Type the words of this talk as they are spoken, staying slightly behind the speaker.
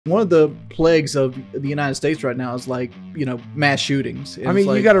One of the plagues of the United States right now is like, you know, mass shootings. I mean,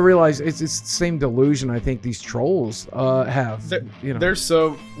 you got to realize it's the same delusion I think these trolls have. They're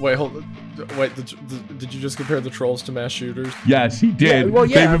so wait, did you just compare the trolls to mass shooters? Yes, he did. Yeah, well,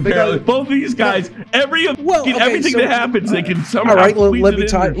 yeah, because both these guys, everything that happens, they can somehow. All right, let me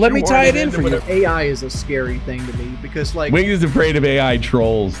tie it in for you. AI is a scary thing to me because, like, Wings is afraid of AI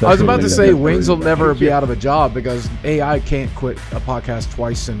trolls. I was about to say Wings will never be out of a job because AI can't quit a podcast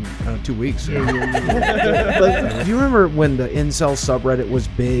twice in 2 weeks. But do you remember when the incel subreddit was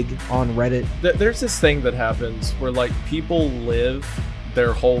big on Reddit? There's this thing that happens where like people live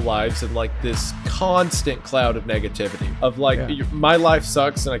their whole lives in like this constant cloud of negativity of like my life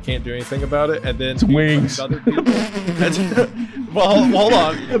sucks and I can't do anything about it, and then Wings. other people well, hold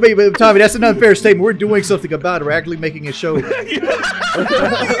on. I mean, but Tommy, that's an unfair statement. We're doing something about it. We're actually making a show.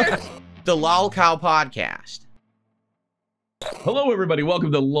 The Lolcow podcast. Hello, everybody.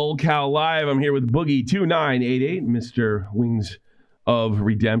 Welcome to Lolcow Live. I'm here with Boogie2988, Mr. Wings of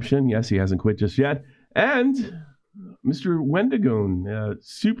Redemption. Yes, he hasn't quit just yet. And Mr. Wendigoon,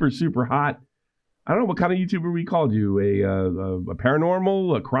 super hot. I don't know what kind of YouTuber we called you. A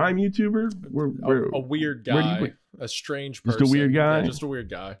paranormal, a crime YouTuber? A weird guy. A strange person. Just a weird guy? Yeah, just a weird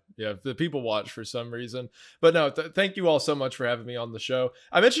guy. Yeah, the people watch for some reason. But no, thank you all so much for having me on the show.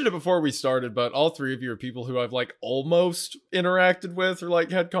 I mentioned it before we started, but all three of you are people who I've like almost interacted with or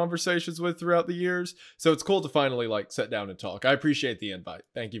like had conversations with throughout the years. So it's cool to finally like sit down and talk. I appreciate the invite.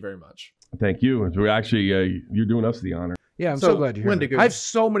 Thank you very much. Thank you. We're actually, you're doing us the honor. Yeah, I'm so glad you're here. I have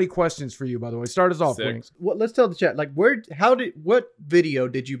so many questions for you, by the way. Start us off, Wings. Well, let's tell the chat, like, what video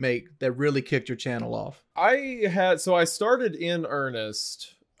did you make that really kicked your channel off? I started in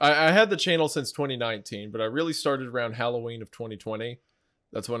earnest. I had the channel since 2019, but I really started around Halloween of 2020.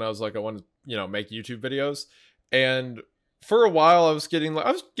 That's when I was like, I want to, make YouTube videos. And for a while I was getting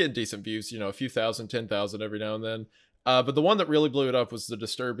decent views, a few thousand, 10,000 every now and then. But the one that really blew it up was the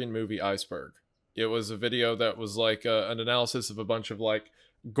disturbing movie Iceberg. It was a video that was like an analysis of a bunch of like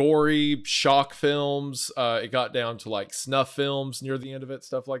gory shock films. It got down to like snuff films near the end of it,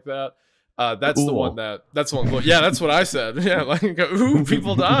 stuff like that. That's the one. Yeah, that's what I said. Yeah, like, ooh,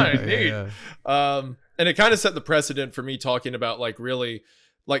 people dying. Neat. And it kind of set the precedent for me talking about like really,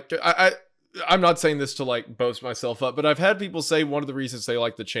 like I'm not saying this to like boast myself up, but I've had people say one of the reasons they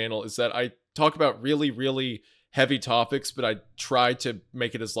like the channel is that I talk about really heavy topics, but I try to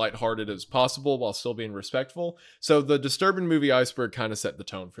make it as lighthearted as possible while still being respectful. So the disturbing movie Iceberg kind of set the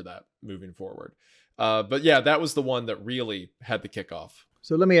tone for that moving forward. But yeah, that was the one that really had the kickoff.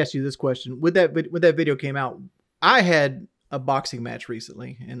 So let me ask you this question. When that video came out, I had a boxing match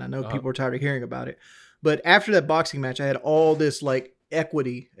recently, and I know people are tired of hearing about it. But after that boxing match, I had all this like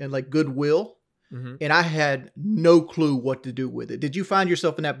equity and like goodwill. And I had no clue what to do with it. Did you find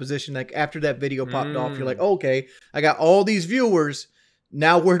yourself in that position? Like after that video popped off, you're like, okay, I got all these viewers.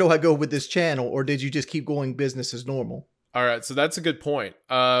 Now where do I go with this channel? Or did you just keep going business as normal? All right. So that's a good point.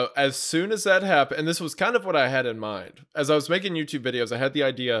 As soon as that happened, and this was kind of what I had in mind. As I was making YouTube videos, I had the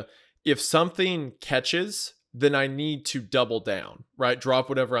idea, if something catches, then I need to double down, right? Drop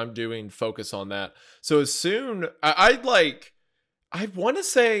whatever I'm doing, focus on that. So as soon, I want to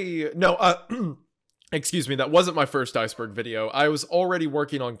say, no, excuse me, that wasn't my first Iceberg video. I was already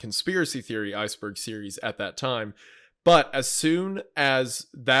working on conspiracy theory Iceberg series at that time. But as soon as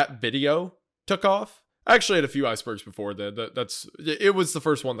that video took off, I actually had a few icebergs before then. It was the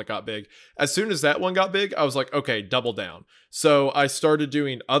first one that got big. As soon as that one got big, I was like, okay, double down. So I started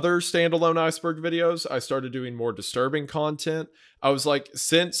doing other standalone iceberg videos. I started doing more disturbing content. I was like,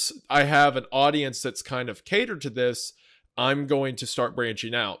 since I have an audience that's kind of catered to this, I'm going to start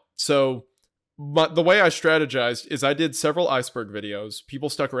branching out. So the way I strategized is I did several iceberg videos. People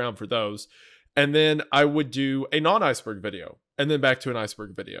stuck around for those. And then I would do a non-iceberg video and then back to an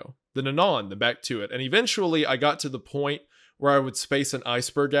iceberg video, then a non, then back to it. And eventually I got to the point where I would space an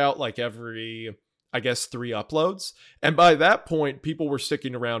iceberg out like every, I guess, 3 uploads. And by that point, people were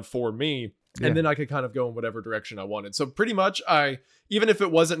sticking around for me. Yeah. And then I could kind of go in whatever direction I wanted. So pretty much even if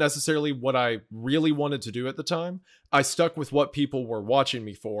it wasn't necessarily what I really wanted to do at the time, I stuck with what people were watching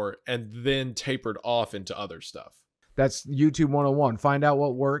me for and then tapered off into other stuff. That's YouTube 101. Find out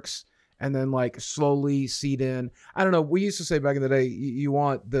what works and then like slowly seed in. I don't know. We used to say back in the day, you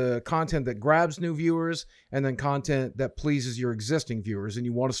want the content that grabs new viewers and then content that pleases your existing viewers, and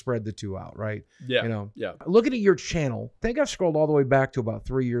you want to spread the two out, right? Yeah. Yeah. Looking at your channel, I think I've scrolled all the way back to about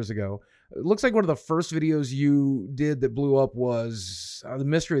 3 years ago. It looks like one of the first videos you did that blew up was The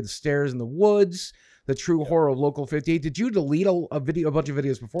Mystery of the Stairs in the Woods. the true horror of Local 58. Did you delete a bunch of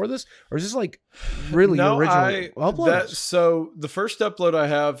videos before this, or is this like really your original uploads? So the first upload I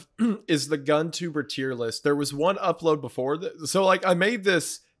have is the GunTuber tier list. There was one upload before that. So like I made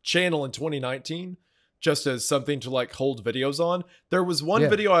this channel in 2019 just as something to like hold videos on. There was one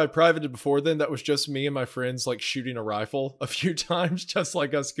video I privated before then that was just me and my friends like shooting a rifle a few times, just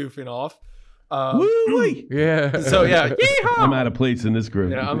like us goofing off. Yeah. So yeah, I'm out of place in this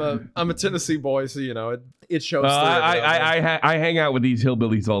group. Yeah, I'm a Tennessee boy, so you know it shows. I hang out with these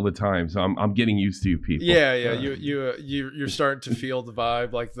hillbillies all the time, so I'm getting used to you people. Yeah. You're starting to feel the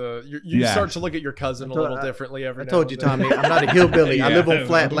vibe, like you start to look at your cousin a little differently every. I told you, Tommy, I'm not a hillbilly. I live on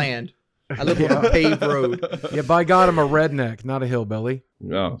flat land. I live on a paved road. Yeah, by God, I'm a redneck, not a hillbilly.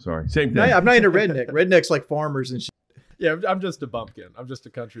 Oh, sorry. Same thing. No, I'm not even a redneck. Rednecks like farmers and shit. Yeah, I'm just a bumpkin. I'm just a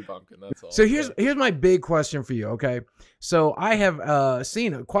country bumpkin. That's all. So here's my big question for you. Okay, so I have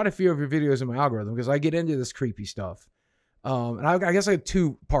seen quite a few of your videos in my algorithm because I get into this creepy stuff. And I guess I have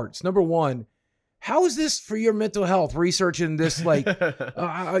two parts. Number one, how is this for your mental health? Researching this, like,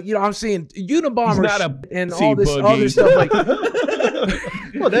 I'm seeing Unabomber and all this other stuff. Like,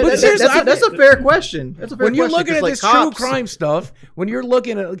 well, that's a fair question. That's a fair when you're question, looking at like this cops, true crime stuff, when you're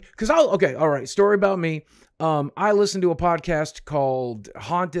looking at, because all right, story about me. I listened to a podcast called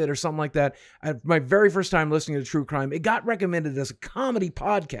Haunted or something like that. My very first time listening to true crime, it got recommended as a comedy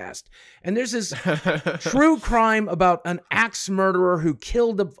podcast. And there's this true crime about an axe murderer who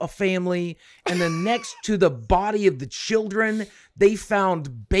killed a family. And then next to the body of the children, they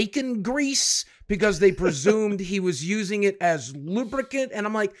found bacon grease because they presumed he was using it as lubricant. And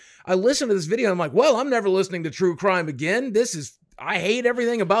I'm like, I listened to this video and I'm like, well, I'm never listening to true crime again. I hate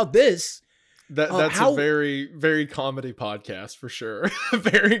everything about this. That's a very, very comedy podcast for sure.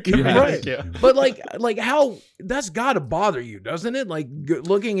 Very comedic, right. Yeah. But like how that's got to bother you, doesn't it? Like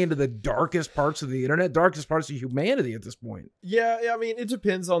looking into the darkest parts of the internet, darkest parts of humanity at this point. Yeah. I mean, it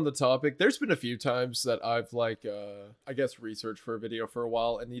depends on the topic. There's been a few times that I've like, I guess, researched for a video for a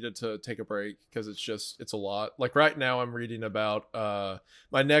while and needed to take a break because it's a lot. Like right now, I'm reading about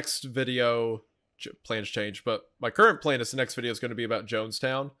my next video. Plans change, but my current plan is the next video is going to be about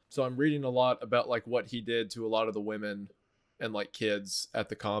Jonestown. So I'm reading a lot about like what he did to a lot of the women and like kids at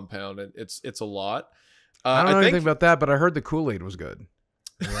the compound, and it's a lot. I don't know anything about that, but I heard the Kool-Aid was good.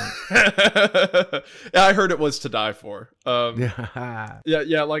 Yeah, I heard it was to die for. Yeah.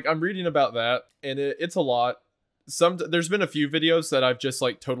 Like I'm reading about that, and it's a lot. There's been a few videos that I've just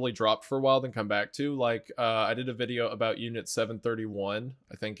like totally dropped for a while, then come back to. Like I did a video about Unit 731.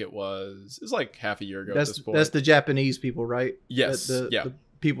 I think it was like half a year ago. At this point. That's the Japanese people, right? Yes. The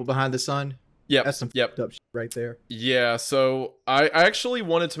people behind the sun. Yeah, that's some fucked up shit right there. Yeah. So I actually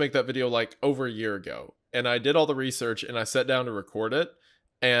wanted to make that video like over a year ago, and I did all the research and I sat down to record it,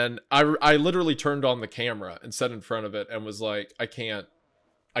 and I literally turned on the camera and sat in front of it and was like, I can't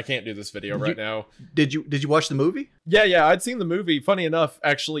do this video right now. Did you watch the movie? Yeah. I'd seen the movie, funny enough,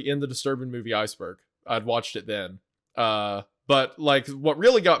 actually in the disturbing movie Iceberg. I'd watched it then. But like what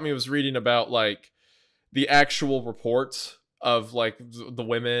really got me was reading about like the actual reports of like the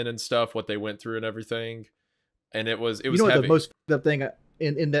women and stuff, what they went through and everything. And it was you know heavy. What the most up thing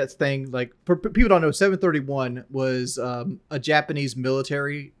in that thing, like for people don't know, 731 was a Japanese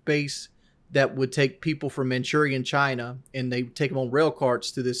military base that would take people from Manchurian China, and they would take them on rail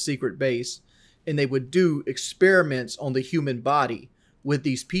carts to this secret base, and they would do experiments on the human body with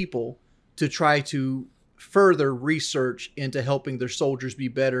these people to try to further research into helping their soldiers be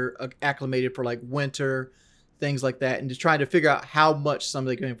better acclimated for like winter, things like that, and just trying to figure out how much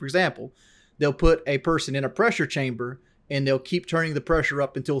somebody can. For example, they'll put a person in a pressure chamber, and they'll keep turning the pressure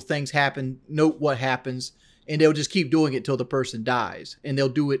up until things happen, note what happens, and they'll just keep doing it till the person dies, and they'll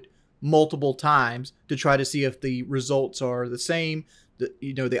do it multiple times to try to see if the results are the same.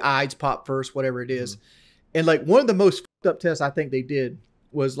 The eyes pop first, whatever it is. And like one of the most fucked up tests I think they did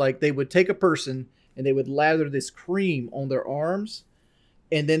was like they would take a person and they would lather this cream on their arms,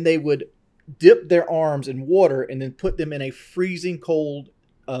 and then they would dip their arms in water and then put them in a freezing cold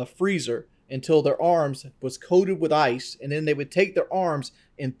freezer until their arms was coated with ice, and then they would take their arms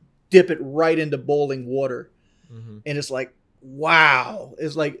and dip it right into boiling water. And it's like, wow.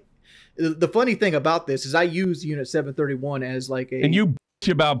 It's like, the funny thing about this is I use Unit 731 as like a... And you bitch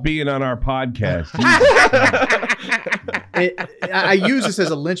about being on our podcast. I use this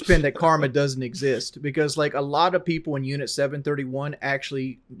as a linchpin that karma doesn't exist, because like a lot of people in Unit 731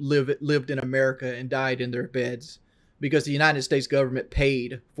 actually lived in America and died in their beds because the United States government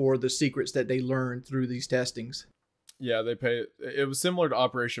paid for the secrets that they learned through these testings. Yeah, they pay. It was similar to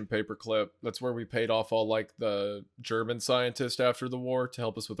Operation Paperclip. That's where we paid off all like the German scientists after the war to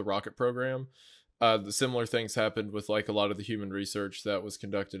help us with the rocket program. The similar things happened with like a lot of the human research that was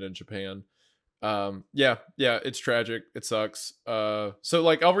conducted in Japan. Yeah, it's tragic. It sucks. So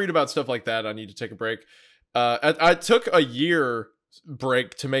like I'll read about stuff like that. I need to take a break. I took a year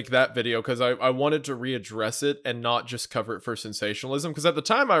break to make that video because I wanted to readdress it and not just cover it for sensationalism, because at the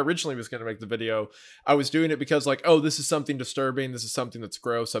time I originally was going to make the video, I was doing it because like, oh, this is something disturbing, this is something that's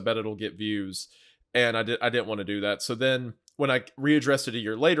gross, I bet it'll get views, and I didn't want to do that. So then when I readdressed it a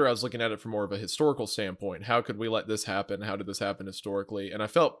year later, I was looking at it from more of a historical standpoint. How could we let this happen? How did this happen historically? And I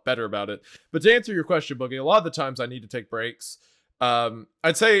felt better about it. But to answer your question, Boogie, a lot of the times I need to take breaks.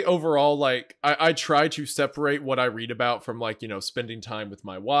 I'd say overall, like I try to separate what I read about from like, you know, spending time with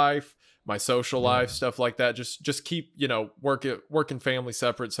my wife, my social life, stuff like that. Just keep, you know, work and family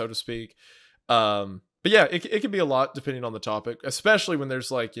separate, so to speak. But yeah, it can be a lot depending on the topic, especially when there's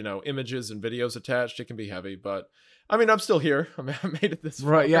like, you know, images and videos attached. It can be heavy, but I mean, I'm still here. I made it this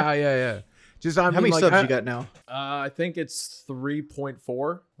far. Right. Yeah. Just How many subs you got now? I think it's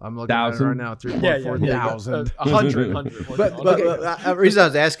 3.4. I'm looking at it right now. 3.4 thousand. 100. But the reason I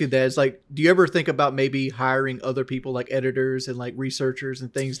was asking that is like, do you ever think about maybe hiring other people like editors and like researchers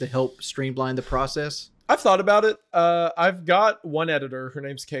and things to help streamline the process? I've thought about it. I've got one editor. Her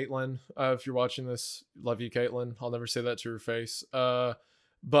name's Caitlin. If you're watching this, love you, Caitlin. I'll never say that to her face.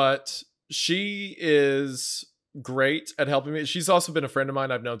 But she is great at helping me. She's also been a friend of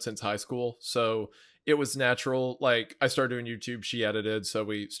mine I've known since high school, so it was natural. Like I started doing YouTube, she edited, so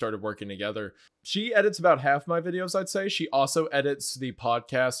we started working together. She edits about half my videos, I'd say. She also edits the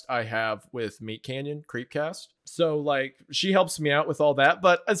podcast I have with Meat Canyon, Creepcast. So like she helps me out with all that.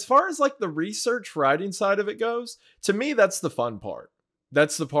 But as far as like the research writing side of it goes, to me that's the fun part.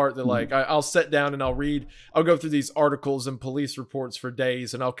 That's the part that like I'll sit down and I'll go through these articles and police reports for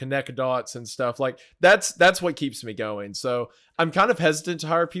days, and I'll connect dots and stuff. Like that's what keeps me going. So I'm kind of hesitant to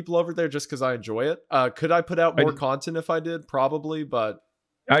hire people over there just because I enjoy it. Could I put out more content if I did? Probably, but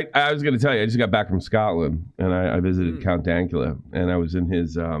I was going to tell you, I just got back from Scotland and I visited Count Dankula, and I was in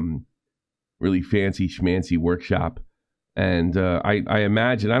his really fancy schmancy workshop. And I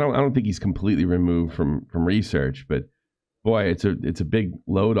imagine I don't think he's completely removed from research, but boy, it's a big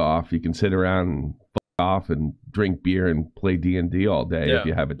load off. You can sit around and f off and drink beer and play D&D all day if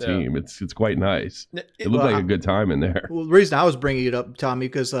you have a team. It's quite nice. It looked like a good time in there. Well, the reason I was bringing it up, Tommy,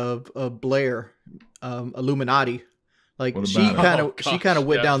 because of Blair, Illuminati. Like she kind of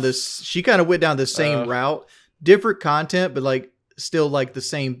went down this same route, different content, but like still like the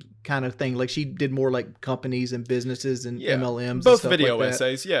same kind of thing. Like she did more like companies and businesses and MLMs, both and video like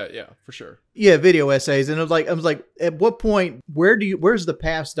essays. Yeah, for sure. Yeah, video essays. And I was like, at what point, where's the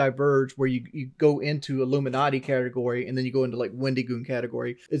paths diverge where you go into Illuminati category and then you go into like Wendigoon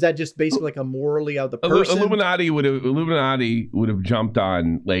category? Is that just basically like a morally of the person? Illuminati would have jumped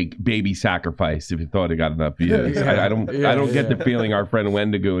on like baby sacrifice if it thought it got enough views. I don't get the feeling our friend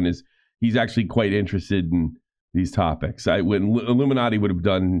Wendigoon he's actually quite interested in these topics. Illuminati would have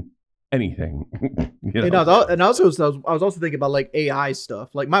done anything. You know? And also, I was also thinking about like AI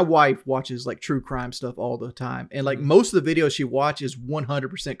stuff. Like my wife watches like true crime stuff all the time, and like most of the videos she watches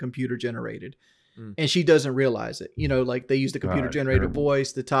 100% computer generated, and she doesn't realize it. You know, like they use the computer generated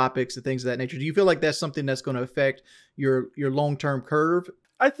voice, the topics, the things of that nature. Do you feel like that's something that's going to affect your long-term curve?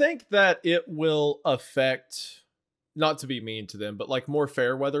 I think that it will affect, not to be mean to them, but like more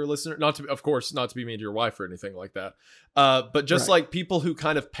fair weather listener, not to be mean to your wife or anything like that. But just like people who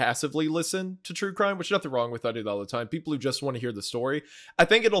kind of passively listen to true crime, which is nothing wrong with, I do that all the time. People who just want to hear the story. I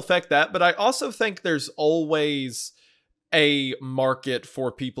think it'll affect that. But I also think there's always a market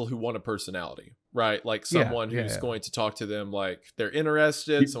for people who want a personality, right? Like someone who's going to talk to them like they're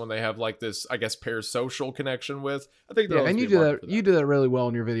interested, someone they have like this, I guess, parasocial connection with. I think and you do that really well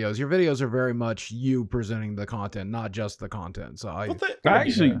in your videos. Your videos are very much you presenting the content, not just the content. So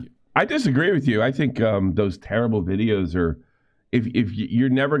I disagree with you. I think those terrible videos are, if you're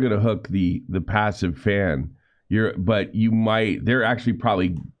never going to hook the passive fan, they're actually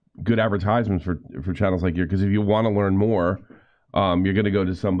probably good advertisements for channels like yours, because if you want to learn more, you're going to go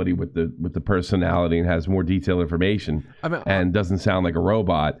to somebody with the personality and has more detailed information, and doesn't sound like a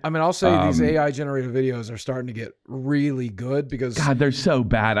robot. I mean, I'll say these AI generated videos are starting to get really good because God, they're so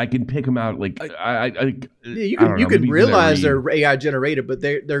bad. I can pick them out like you can realize they're AI generated, but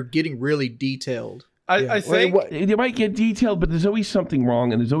they're getting really detailed. I think they might get detailed, but there's always something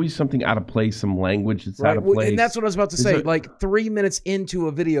wrong, and there's always something out of place, some language that's out of place. And that's what I was about to say. Like 3 minutes into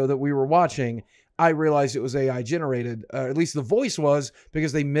a video that we were watching, I realized it was AI generated. At least the voice was,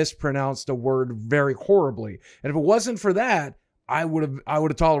 because they mispronounced a word very horribly. And if it wasn't for that, I would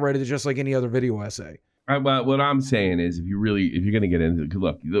have tolerated it just like any other video essay. What I'm saying is, if you're going to get into it,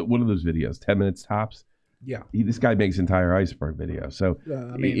 look, one of those videos, 10 minutes tops. Yeah, this guy makes entire iceberg videos. So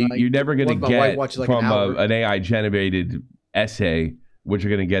I mean, like, you're never going to get like from an AI generated essay what you're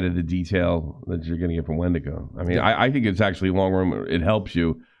going to get in the detail that you're going to get from Wendigo. I mean, I think it's actually long run. It helps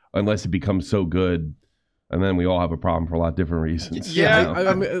you unless it becomes so good, and then we all have a problem for a lot of different reasons. Yeah, you know?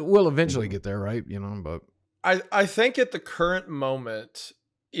 I mean, we'll eventually get there, right? But I think at the current moment,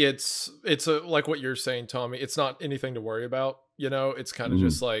 it's like what you're saying, Tommy. It's not anything to worry about. It's kind of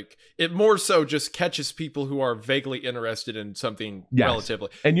just like it more so just catches people who are vaguely interested in something relatively.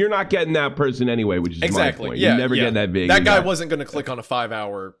 And you're not getting that person anyway, which is exactly my point. yeah. You never get that big. That guy wasn't going to click on a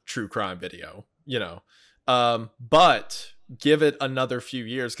 5-hour true crime video, But give it another few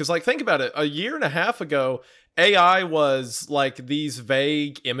years, because like think about it. A year and a half ago, AI was like these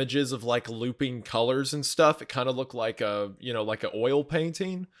vague images of like looping colors and stuff. It kind of looked like a like an oil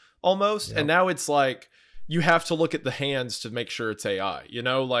painting almost, and now it's like you have to look at the hands to make sure it's AI.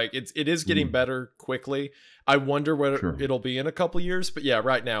 Like it is getting better quickly. I wonder where it'll be in a couple years, but yeah,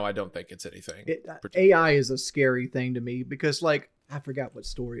 right now I don't think it's anything. AI is a scary thing to me because, like, I forgot what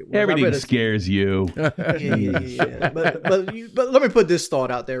story it was. Everything scares you. Yeah. But let me put this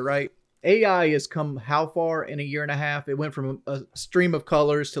thought out there, right? AI has come how far in a year and a half? It went from a stream of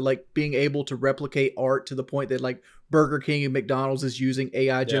colors to like being able to replicate art to the point that like Burger King and McDonald's is using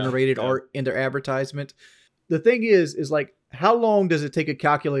AI generated art in their advertisement. The thing is like, how long does it take a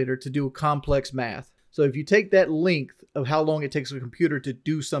calculator to do complex math? So if you take that length of how long it takes a computer to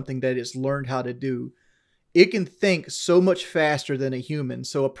do something that it's learned how to do, it can think so much faster than a human.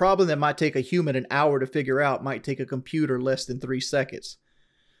 So a problem that might take a human an hour to figure out might take a computer less than 3 seconds.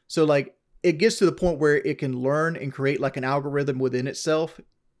 So like it gets to the point where it can learn and create like an algorithm within itself.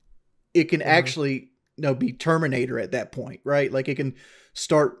 It can actually be Terminator at that point, right? Like it can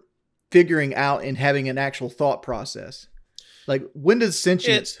start figuring out and having an actual thought process. Like when does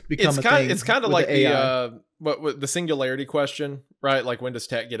sentience become a thing? It's kind of like the singularity question, right? Like when does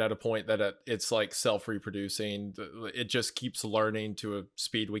tech get at a point that it's like self-reproducing? It just keeps learning to a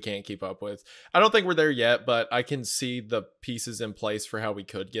speed we can't keep up with. I don't think we're there yet, but I can see the pieces in place for how we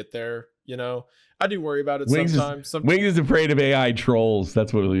could get there. I do worry about it sometimes. Wings is afraid of AI trolls.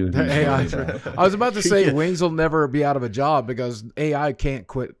 That's what we're going to do. I was about to say Wings will never be out of a job because AI can't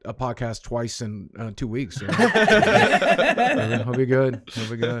quit a podcast twice in 2 weeks. He'll be good. He'll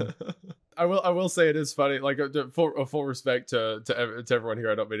be good. I will say it is funny, like full respect to everyone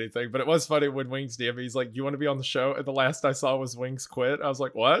here. I don't mean anything, but it was funny when Wings DM'd me. He's like, "You want to be on the show?" And the last I saw was Wings quit. I was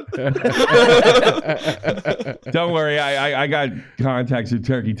like, "What?" Don't worry, I got contacts with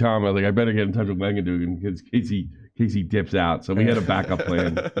Turkey Tom. I was like, I better get in touch with Wendigoon in case he dips out. So we had a backup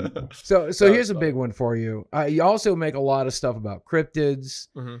plan. So here's a big one for you. You also make a lot of stuff about cryptids.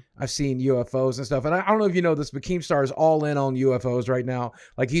 I've seen UFOs and stuff. And I don't know if you know this, but Keemstar is all in on UFOs right now.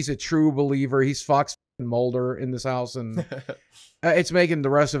 Like he's a true believer. He's Fox Mulder in this house. And it's making the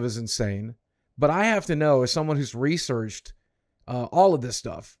rest of us insane. But I have to know, as someone who's researched all of this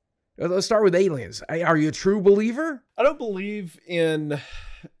stuff, let's start with aliens. Are you a true believer? I don't believe in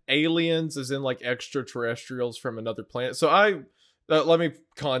aliens as in like extraterrestrials from another planet. So let me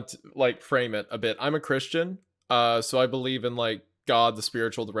frame it a bit. I'm a Christian, so I believe in like God, the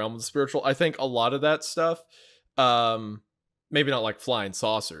spiritual, the realm of the spiritual. I think a lot of that stuff, maybe not like flying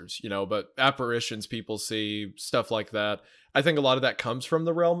saucers, but apparitions people see, stuff like that. I think a lot of that comes from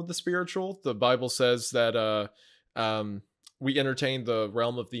the realm of the spiritual. The Bible says that we entertain the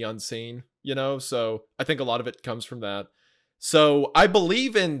realm of the unseen, so I think a lot of it comes from that. So I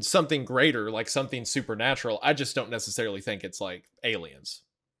believe in something greater, like something supernatural. I just don't necessarily think it's like aliens.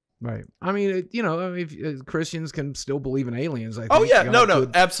 Right. I mean, if Christians can still believe in aliens, I think. Oh yeah, no,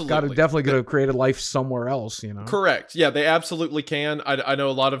 absolutely. Definitely could have created life somewhere else, Correct. Yeah, they absolutely can. I know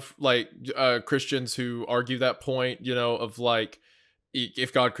a lot of like Christians who argue that point, of like,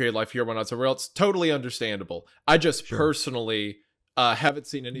 if God created life here, why not somewhere else? Totally understandable. I just personally haven't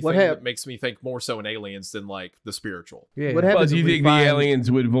seen anything that makes me think more so in aliens than like the spiritual. Yeah. Well, do you think the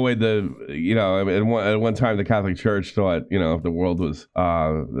aliens would void the, at one time the Catholic Church thought, if the world was,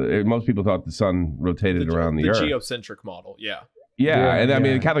 most people thought the sun rotated around the earth. The geocentric model, yeah. Yeah, and I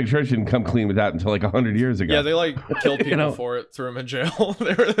mean, the Catholic Church didn't come clean with that until like 100 years ago. Yeah, they like killed people for it, threw them in jail.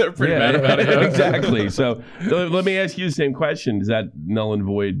 They're pretty bad about it. Exactly. So let me ask you the same question. Does that null and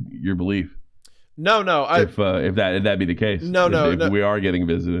void your belief? No. If that be the case, if we are getting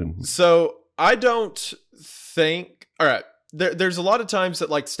visited. So I don't think. All right, there's a lot of times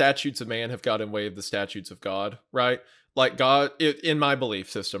that like statutes of man have got in way of the statutes of God, right? Like God, in my belief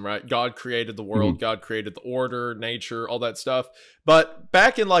system, right? God created the world, God created the order, nature, all that stuff. But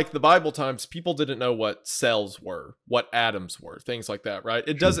back in like the Bible times, people didn't know what cells were, what atoms were, things like that, right?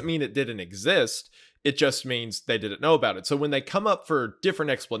 It doesn't mean it didn't exist. It just means they didn't know about it. So when they come up for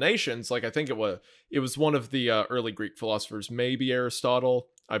different explanations, like I think it was one of the early Greek philosophers, maybe Aristotle.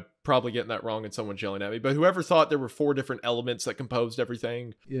 I'm probably getting that wrong and someone's yelling at me. But whoever thought there were 4 different elements that composed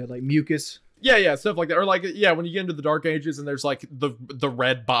everything. Yeah, like mucus. Yeah, stuff like that. Or like, yeah, when you get into the Dark Ages and there's like the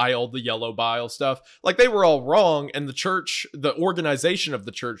red bile, the yellow bile stuff, like they were all wrong. And the church, the organization of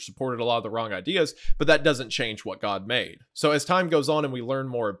the church supported a lot of the wrong ideas, but that doesn't change what God made. So as time goes on and we learn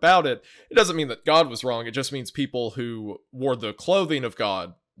more about it, it doesn't mean that God was wrong. It just means people who wore the clothing of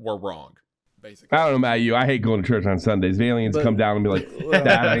God were wrong. Basically. I don't know about you. I hate going to church on Sundays. The aliens come down and be like,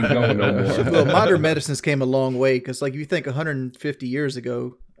 "That ain't going no more." Well, modern medicines came a long way because, like, if you think 150 years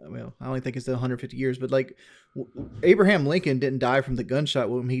ago, well, I only think it's 150 years, but like Abraham Lincoln didn't die from the gunshot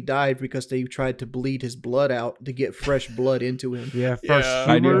wound. He died because they tried to bleed his blood out to get fresh blood into him. Yeah, fresh.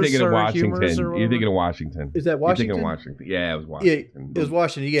 You're thinking of Washington. You're thinking of Washington. Is that Washington? You're thinking of Washington. Yeah, it was Washington. Yeah, it was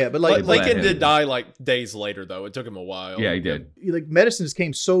Washington. Yeah, but like Lincoln did die like days later, though. It took him a while. Yeah, he did. Like medicines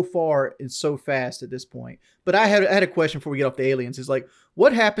came so far and so fast at this point. But I had a question before we get off the aliens. Is like,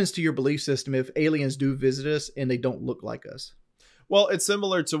 what happens to your belief system if aliens do visit us and they don't look like us? Well, it's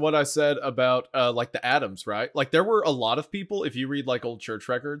similar to what I said about like the atoms, right? Like there were a lot of people, if you read like old church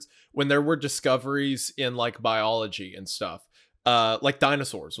records, when there were discoveries in like biology and stuff, like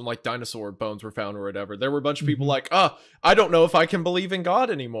dinosaurs, when like dinosaur bones were found or whatever, there were a bunch of people like, I don't know if I can believe in God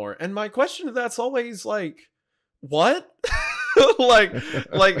anymore. And my question to that's always like, what? like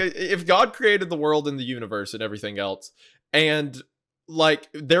if God created the world and the universe and everything else, and like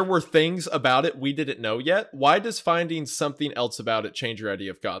there were things about it we didn't know yet, why does finding something else about it change your idea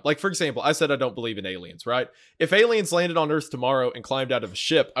of God? Like, for example, I said I don't believe in aliens, right? If aliens landed on Earth tomorrow and climbed out of a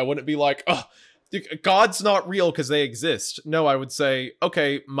ship, I wouldn't be like, oh, God's not real because they exist. No, I would say,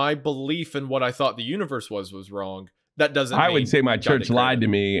 okay, my belief in what I thought the universe was wrong. That doesn't I would say my church lied to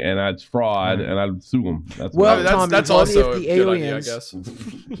me and it's fraud and I'd sue them. That's also a good idea, I guess.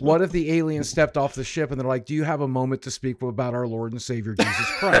 What if the aliens stepped off the ship and they're like, do you have a moment to speak about our Lord and Savior Jesus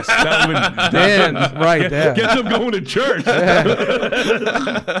Christ? Then, right there. Get them going to church.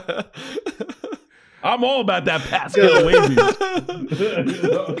 I'm all about that Pascal Wavy.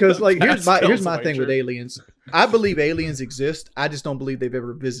 Because like here's my thing with aliens. I believe aliens exist. I just don't believe they've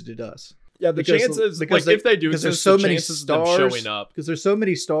ever visited us. Yeah, the chances, like, if they do, because there's so many stars showing up. Because there's so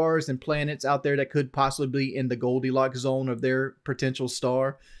many stars and planets out there that could possibly be in the Goldilocks zone of their potential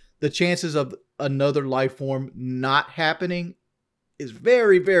star. The chances of another life form not happening is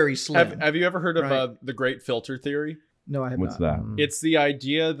very, very slim. Have you ever heard of the Great Filter Theory? No, I have What's not. that? It's the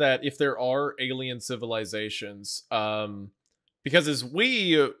idea that if there are alien civilizations, because as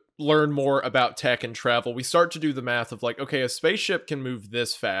we learn more about tech and travel, we start to do the math of like, okay, a spaceship can move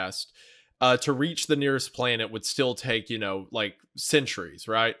this fast. To reach the nearest planet would still take, like centuries,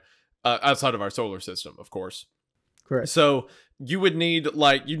 right? Outside of our solar system, of course. Correct. So you would need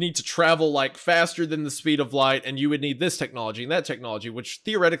you need to travel like faster than the speed of light, and you would need this technology and that technology, which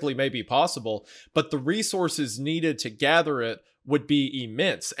theoretically may be possible, but the resources needed to gather it would be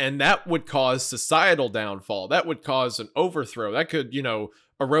immense, and that would cause societal downfall. That would cause an overthrow. That could,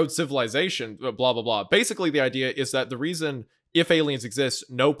 erode civilization, blah, blah, blah. Basically, the idea is that the reason, if aliens exist,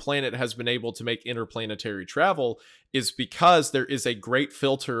 no planet has been able to make interplanetary travel is because there is a great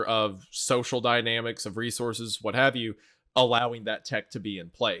filter of social dynamics, of resources, what have you, allowing that tech to be in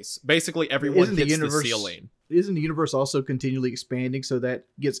place. Basically, everyone hits the ceiling. Isn't the universe also continually expanding, so that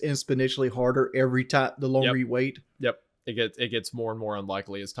gets exponentially harder every time the longer you wait? Yep. It gets more and more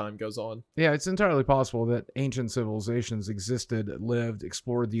unlikely as time goes on. Yeah, it's entirely possible that ancient civilizations existed, lived,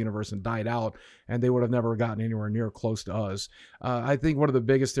 explored the universe, and died out, and they would have never gotten anywhere near close to us. I think one of the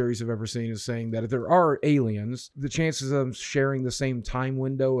biggest theories I've ever seen is saying that if there are aliens, the chances of them sharing the same time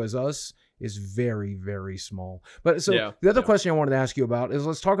window as us is very, very small. But so the other question I wanted to ask you about is,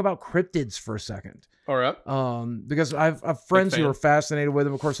 let's talk about cryptids for a second. All right. Because I've friends who are fascinated with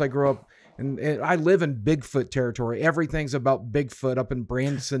them. Of course, I grew up and I live in Bigfoot territory. Everything's about Bigfoot up in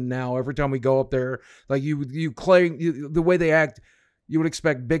Branson now. Every time we go up there, like you claim the way they act, you would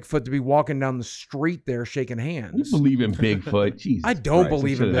expect Bigfoot to be walking down the street there shaking hands. You believe in Bigfoot? Jesus I don't Christ,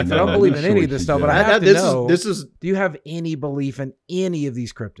 believe in Bigfoot. I don't believe in any of this stuff. But I have to know, do you have any belief in any of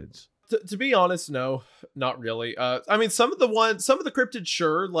these cryptids? To be honest, no, not really. I mean, some of the cryptids,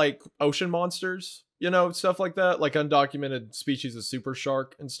 sure, like ocean monsters, stuff like that, like undocumented species of super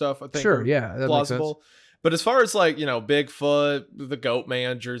shark and stuff. I think sure, yeah, that plausible. makes sense. But as far as like, Bigfoot, the Goat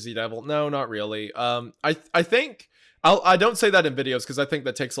Man, Jersey Devil, no, not really. I think I don't say that in videos because I think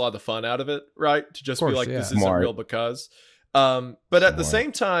that takes a lot of the fun out of it, right? To just Of course, be like, yeah. this isn't Smart. real because. But at the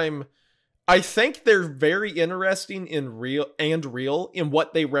same time, I think they're very interesting in real in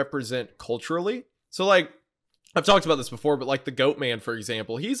what they represent culturally. So like, I've talked about this before, but like the Goat Man, for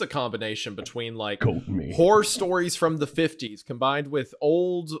example, he's a combination between like Goat Man. horror stories from the 50s combined with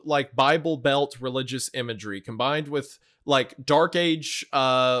old like Bible Belt religious imagery combined with like dark age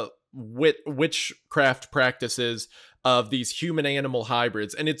witchcraft practices of these human animal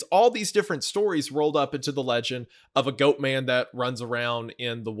hybrids. And it's all these different stories rolled up into the legend of a goat man that runs around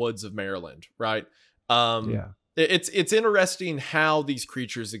in the woods of Maryland, right? Yeah. It's interesting how these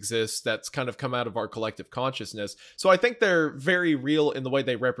creatures exist that's kind of come out of our collective consciousness. So I think they're very real in the way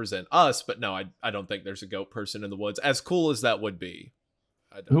they represent us, but no, I don't think there's a goat person in the woods, as cool as that would be.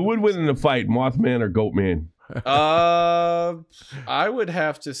 Who would win in a fight, Mothman or Goatman? I would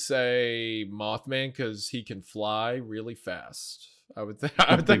have to say Mothman because he can fly really fast. I would think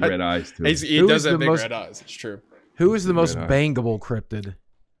Big red eyes too. he Who does is have the big most- red eyes. It's true. Who is the most Red eye. bangable cryptid?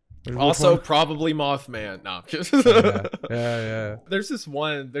 Which Also, one? probably Mothman. No. Yeah. There's this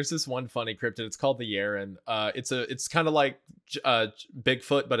one funny cryptid. It's called the Yaren. It's kind of like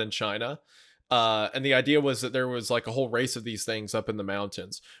Bigfoot, but in China. And the idea was that there was like a whole race of these things up in the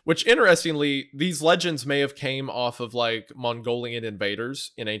mountains, which interestingly, these legends may have came off of like Mongolian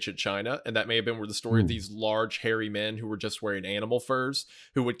invaders in ancient China. And that may have been where the story of these large hairy men who were just wearing animal furs,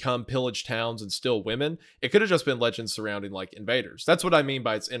 who would come pillage towns and steal women. It could have just been legends surrounding like invaders. That's what I mean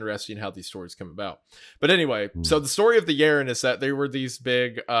by it's interesting how these stories come about. But anyway, so the story of the Yaren is that they were these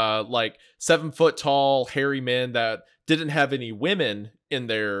big, like 7 foot tall, hairy men that didn't have any women in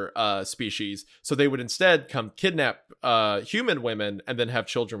their species, so they would instead come kidnap human women and then have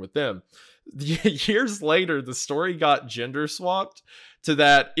children with them. Years later, the story got gender swapped to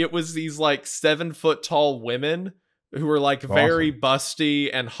that it was these like 7 foot tall women who were like very busty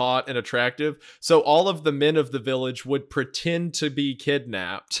and hot and attractive. So all of the men of the village would pretend to be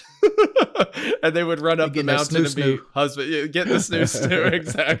kidnapped. And they would run up the mountain and be husband, get the snooze too,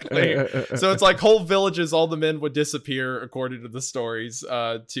 exactly. So it's like whole villages, all the men would disappear according to the stories,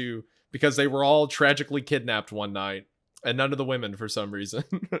 because they were all tragically kidnapped one night, and none of the women for some reason.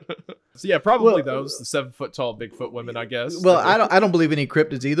 So yeah, probably those the 7 foot tall Bigfoot women, I guess. Well, I don't believe any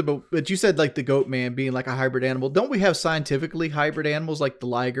cryptids either, but you said like the goat man being like a hybrid animal. Don't we have scientifically hybrid animals like the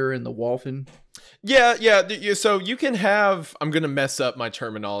liger and the wolfen? Yeah. So you can have, I'm going to mess up my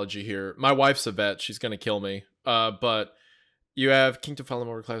terminology here. My wife's a vet. She's going to kill me. But you have Kingdom Fallen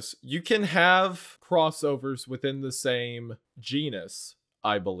Order class. You can have crossovers within the same genus,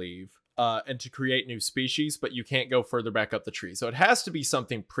 I believe, and to create new species, but you can't go further back up the tree. So it has to be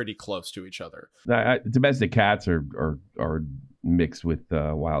something pretty close to each other. Domestic cats are mixed with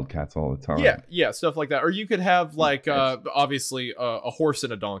wild cats all the time. Yeah, stuff like that. Or you could have like obviously a horse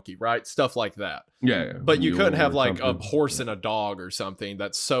and a donkey, right? Stuff like that. Yeah. But you couldn't have like something. a horse and a dog or something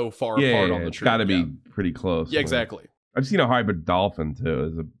that's so far apart on the it's tree. got to be pretty close. Yeah, exactly. I've seen a hybrid dolphin too.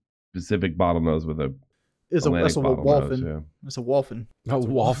 It's a Pacific bottlenose with a That's a bottlenose, wolfen. yeah. It's a wolfen. A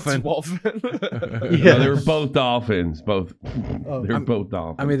wolfen. Yeah, they were both dolphins. Both. Oh, They're both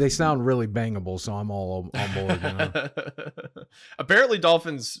dolphins. I mean, they sound really bangable, so I'm all on board. You know? Apparently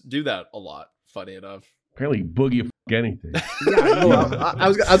dolphins do that a lot, funny enough. apparently boogie anything. I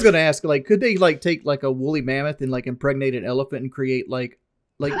was going to ask, like, could they like take like a woolly mammoth and like impregnate an elephant and create like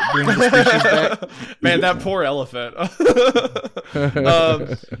bring the species back? Man, that poor elephant.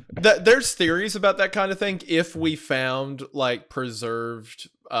 There's theories about that kind of thing. If we found like preserved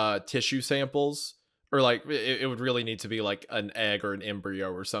tissue samples, or like it would really need to be like an egg or an embryo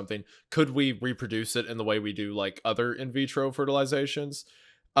or something, could we reproduce it in the way we do like other in vitro fertilizations?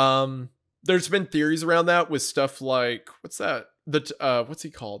 There's been theories around that with stuff like, what's that? What's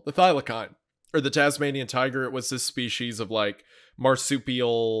he called? The thylacine, or the Tasmanian tiger. It was this species of like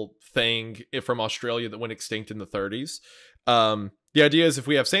marsupial thing from Australia that went extinct in the 30s. The idea is, if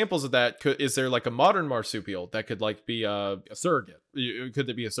we have samples of that, is there like a modern marsupial that could like be a surrogate? Could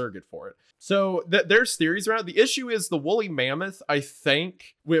there be a surrogate for it? So there's theories around it. The issue is the woolly mammoth, I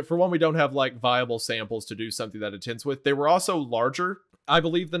think, for one, we don't have like viable samples to do something that intense with. They were also larger, I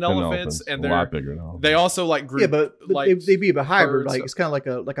believe, than elephants, and they're a lot bigger than elephants. They also like grew, Yeah, but like they'd be a hybrid. birds. Like it's kind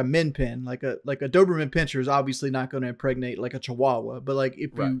of like a min pin, like a Doberman Pinscher is obviously not going to impregnate like a Chihuahua, but like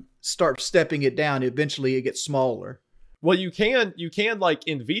if you start stepping it down, eventually it gets smaller. Well, you can like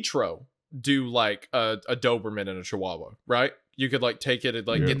in vitro do like a Doberman and a Chihuahua, right? You could like take it and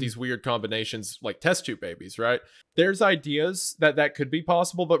like get these weird combinations, like test tube babies, right? There's ideas that could be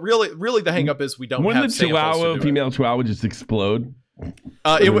possible, but really the hang up is we don't have Wouldn't the samples to do it. female Chihuahua just explode?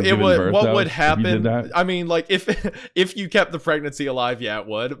 It would. birth, What though, would if you did happen? that? I mean, like if you kept the pregnancy alive, yeah, it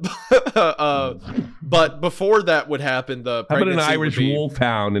would. But before that would happen, the How about an pregnancy Irish would be,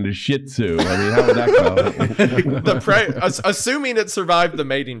 wolfhound and a Shih Tzu? I mean, how would that go? assuming it survived the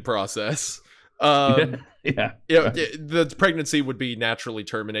mating process. Yeah. The pregnancy would be naturally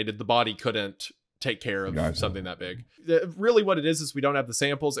terminated. The body couldn't take care of Gotcha. something that big. Really what it is we don't have the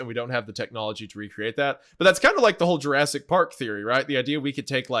samples and we don't have the technology to recreate that. But that's kind of like the whole Jurassic Park theory, right? The idea we could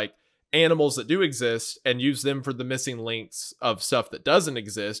take like animals that do exist and use them for the missing links of stuff that doesn't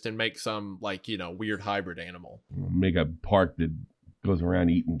exist and make some like, you know, weird hybrid animal. Make a park that goes around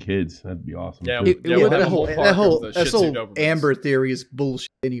eating kids. That'd be awesome. Yeah, too. we'll have that a whole park that of whole, the that Shih Tzu whole Dobermans. amber theory is bullshit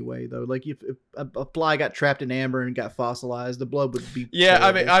anyway. Though, like if a fly got trapped in amber and got fossilized, the blood would be Yeah,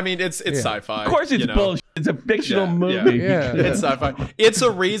 terrible. I mean, it's sci-fi. Of course, it's you know? bullshit. It's a fictional Yeah, movie. yeah. It's sci-fi. It's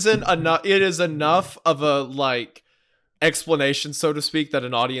a reason enough. It is enough of a like explanation, so to speak, that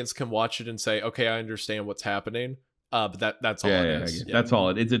an audience can watch it and say, "Okay, I understand what's happening." But that's all Yeah, it yeah, is. Yeah. that's all.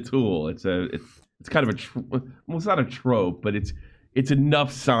 It's a tool. It's kind of well, it's not a trope, but it's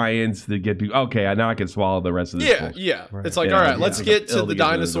enough science to get people. Okay, now I can swallow the rest of this. Yeah, bullshit. yeah. Right. It's like, Yeah, all right, yeah. let's Yeah. get to It'll the get to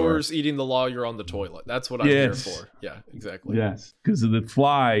the dinosaurs eating the lawyer on the toilet. That's what I'm Yes. here for. Yeah, exactly. Yes, because of the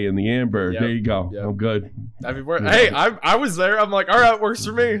fly and the amber. Yep. There you go. Yep. I'm good. I mean, hey, I was there. I'm like, all right, works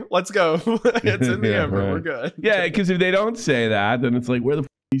for me. Let's go. It's in the Yeah, amber. right. We're good. Yeah, because if they don't say that, then it's like, where the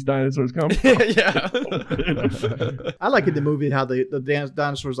these dinosaurs come from? Yeah. I like in the movie how the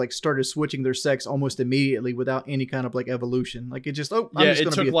dinosaurs like started switching their sex almost immediately without any kind of like evolution. Like it just I'm Yeah, just it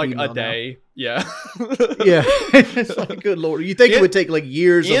gonna took be a like female a now. day. Yeah. Yeah, it's like good lord. You think it would take like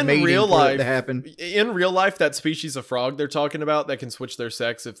years of in mating real for it life to happen? In real life, that species of frog they're talking about that can switch their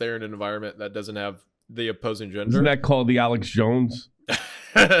sex if they're in an environment that doesn't have the opposing gender. Isn't that called the Alex Jones?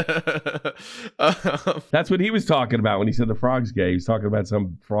 That's what he was talking about when he said the frog's gay. He was talking about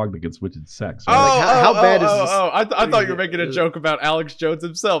some frog that could switch its sex. Oh, right? how bad is this? I thought you were making a joke about Alex Jones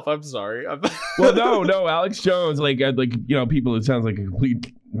himself. I'm sorry. Well, no, Alex Jones, like you know, people. It sounds like a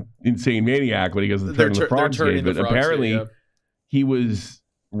complete insane maniac when he goes to turn the frog's gay, turning the but frogs gay, apparently yeah. he was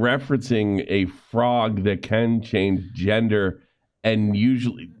referencing a frog that can change gender, and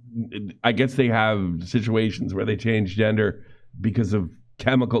usually, I guess they have situations where they change gender because of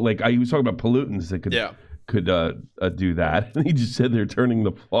chemical. Like he was talking about pollutants that could do that. And he just said they're turning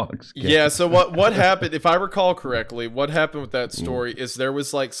the frogs gay. Yeah, so what happened, if I recall correctly, what happened with that story is there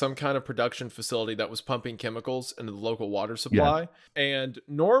was like some kind of production facility that was pumping chemicals into the local water supply. And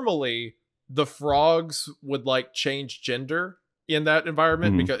normally the frogs would like change gender in that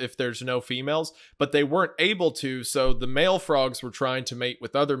environment because if there's no females, but they weren't able to, so the male frogs were trying to mate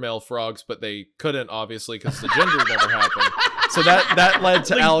with other male frogs, but they couldn't obviously because the gender never happened. So that led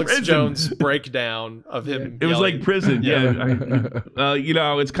to Like Alex prison. Jones' breakdown of him. It was yelling. like prison. Yeah. You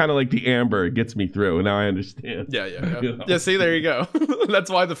know, it's kind of like the amber. It gets me through, and now I understand. Yeah. You know? Yeah, see, there you go. That's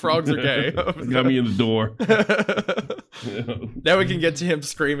why the frogs are gay. Got me in the door. Now we can get to him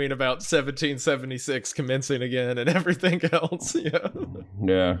screaming about 1776 commencing again and everything else. Yeah.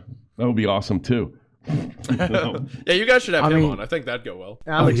 Yeah, that would be awesome too. Yeah, you guys should have him on. I think that'd go well.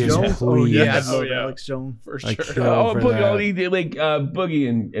 Alex yes, Jones? Oh please. yeah, Yes. I love Oh, yeah. Alex Jones. For I sure. kill Oh, for Boogie, that. Boogie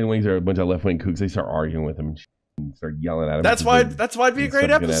and Wings are a bunch of left wing kooks. They start arguing with him and start yelling at him. That's why it'd be a great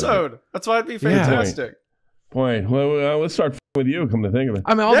Something episode. That's why it'd be fantastic. Boy, well, let's start with you. Come to think of it.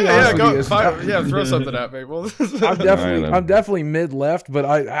 I mean, I'll be honest with you. Throw something at me. Well, I'm definitely mid left, but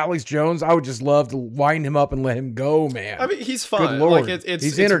Alex Jones, I would just love to wind him up and let him go, man. I mean, he's fun. Good Lord. Like it's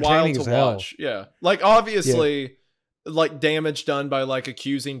He's wild entertaining to as hell. watch. Yeah, like obviously, like damage done by like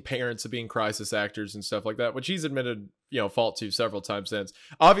accusing parents of being crisis actors and stuff like that, which he's admitted, fault to several times since.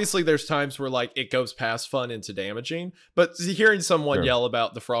 Obviously, there's times where like it goes past fun into damaging, but hearing someone yell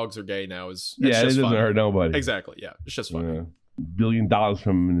about the frogs are gay now is It doesn't funny. hurt nobody. Exactly. Yeah, it's just funny. $1 billion from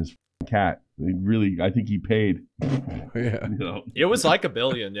him and his cat. I think he paid. Yeah. It was like $1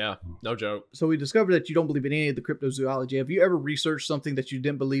 billion. Yeah, no joke. So we discovered that you don't believe in any of the cryptozoology. Have you ever researched something that you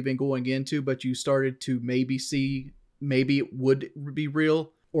didn't believe in going into, but you started to maybe it would be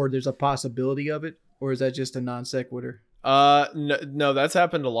real, or there's a possibility of it, or is that just a non sequitur? No, that's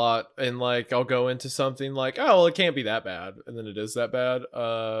happened a lot. And like, I'll go into something like, oh, well, it can't be that bad. And then it is that bad.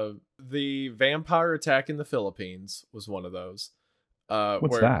 The vampire attack in the Philippines was one of those.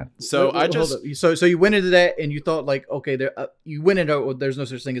 What's that? So So you went into that and you thought like, okay, you went into there's no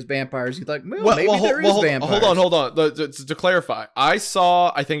such thing as vampires. You thought, maybe there is vampires. Hold on. To clarify, I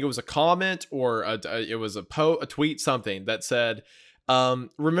think it was a comment or it was a tweet, something that said,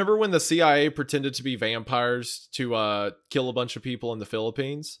 remember when the CIA pretended to be vampires to kill a bunch of people in the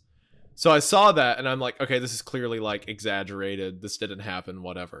Philippines? So I saw that and I'm like, okay, this is clearly like exaggerated. This didn't happen,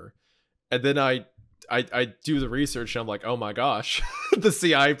 whatever. And then I do the research and I'm like, oh my gosh, the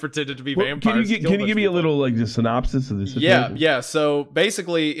CIA pretended to be vampires. Can you give me a little like just synopsis of this? Yeah. So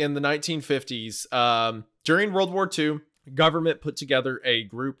basically in the 1950s, during World War II, government put together a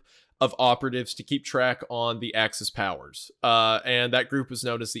group of operatives to keep track on the Axis powers. And that group was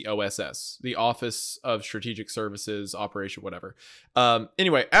known as the OSS, the Office of Strategic Services, Operation, whatever.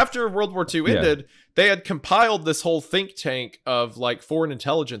 Anyway, after World War II ended, they had compiled this whole think tank of like foreign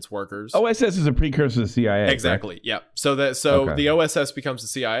intelligence workers. OSS is a precursor to the CIA. Exactly. Right? Yeah. So the OSS becomes the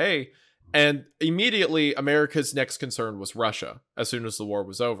CIA. And immediately, America's next concern was Russia as soon as the war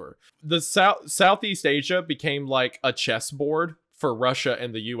was over. The Southeast Asia became like a chessboard for Russia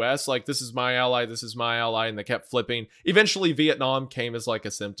and the US. Like, this is my ally, and they kept flipping. Eventually, Vietnam came as like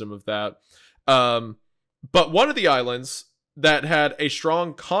a symptom of that. But one of the islands that had a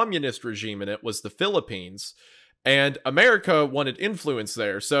strong communist regime in it was the Philippines. And America wanted influence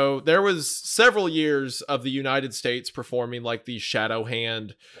there. So there was several years of the United States performing like these shadow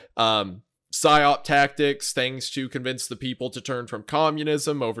hand psyop tactics, things to convince the people to turn from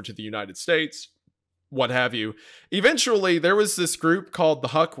communism over to the United States, what have you. Eventually, there was this group called the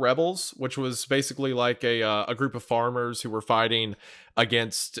Huck Rebels, which was basically like a group of farmers who were fighting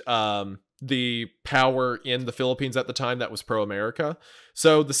against the power in the Philippines at the time that was pro-America.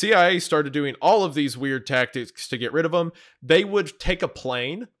 So the CIA started doing all of these weird tactics to get rid of them. They would take a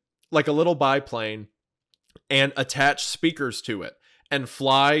plane, like a little biplane, and attach speakers to it and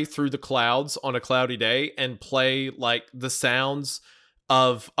fly through the clouds on a cloudy day and play like the sounds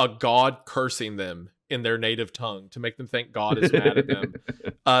of a god cursing them in their native tongue to make them think God is mad at them.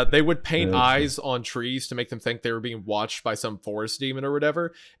 They would paint eyes on trees to make them think they were being watched by some forest demon or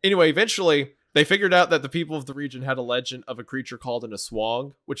whatever. Anyway, eventually they figured out that the people of the region had a legend of a creature called an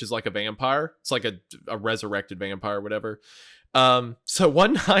aswang, which is like a vampire. It's like a resurrected vampire or whatever. So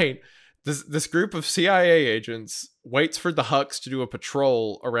one night, this group of CIA agents waits for the Hucks to do a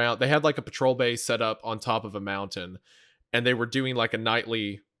patrol around. They had like a patrol base set up on top of a mountain, and they were doing like a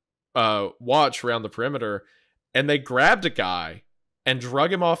nightly watch around the perimeter, and they grabbed a guy and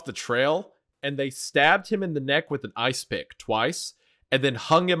drug him off the trail, and they stabbed him in the neck with an ice pick twice, and then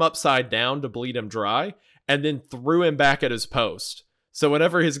hung him upside down to bleed him dry, and then threw him back at his post. So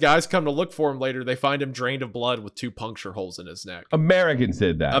whenever his guys come to look for him later, they find him drained of blood with 2 puncture holes in his neck. Americans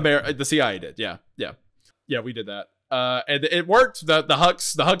did that. The CIA did. Yeah, we did that. And it worked. The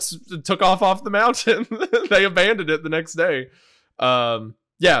Hucks took off the mountain. They abandoned it the next day. The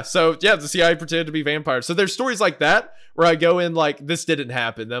CIA pretended to be vampires. So there's stories like that where I go in like, this didn't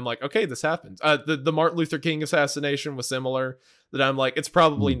happen. Then I'm like, okay, this happened. The Martin Luther King assassination was similar. That I'm like, it's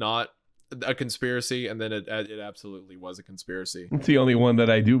probably not a conspiracy, and then it absolutely was a conspiracy. It's the only one that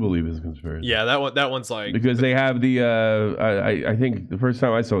I do believe is a conspiracy. Yeah, that one's like, because they have the I think the first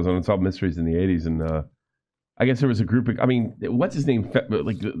time I saw it was on Unsolved Mysteries in the 80s, and I guess there was a group of, I mean, what's his name?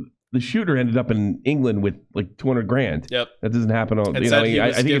 Like the shooter ended up in England with like $200,000. Yep. That doesn't happen on. And you know,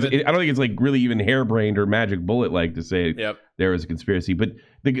 I think I don't think it's like really even harebrained or magic bullet like to say there was a conspiracy. But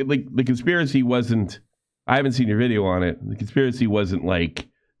the conspiracy wasn't. I haven't seen your video on it. The conspiracy wasn't like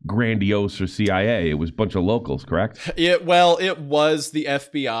grandiose or CIA. It was a bunch of locals, correct? It was the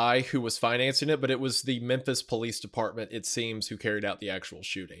FBI who was financing it, but it was the Memphis Police Department, it seems, who carried out the actual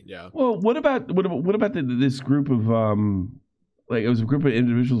shooting. Yeah. Well, what about this group of like, it was a group of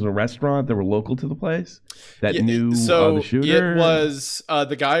individuals in a restaurant that were local to the place that knew the shooter? It was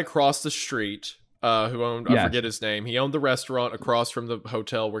the guy across the street who owned, I forget his name. He owned the restaurant across from the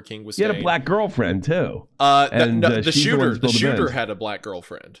hotel where King was staying. He had a black girlfriend too. The shooter had a black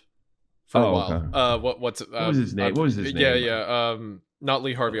girlfriend for a while. Okay. What was his name? Yeah. Not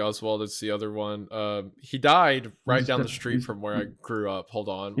Lee Harvey Oswald. It's the other one. He died right down the street from where I grew up. Hold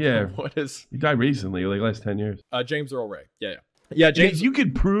on. Yeah. He died recently, like last 10 years. James Earl Ray. Yeah. James. You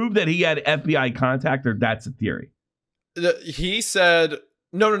could prove that he had FBI contact, or that's a theory. He said.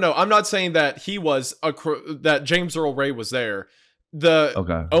 No. I'm not saying that he was that James Earl Ray was there.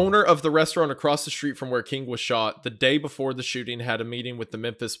 The owner of the restaurant across the street from where King was shot, the day before the shooting, had a meeting with the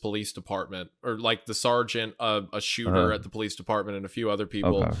Memphis Police Department, or like the sergeant, a shooter at the police department, and a few other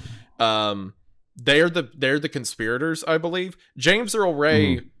people. They're the conspirators, I believe. James Earl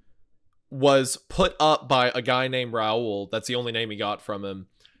Ray was put up by a guy named Raoul. That's the only name he got from him.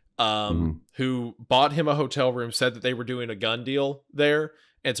 Who bought him a hotel room, said that they were doing a gun deal there,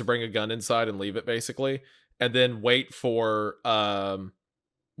 and to bring a gun inside and leave it, basically, and then wait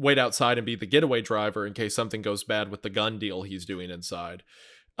outside and be the getaway driver in case something goes bad with the gun deal he's doing inside.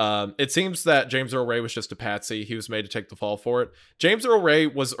 It seems that James Earl Ray was just a patsy. He was made to take the fall for it. James Earl Ray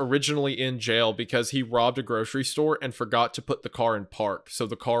was originally in jail because he robbed a grocery store and forgot to put the car in park. So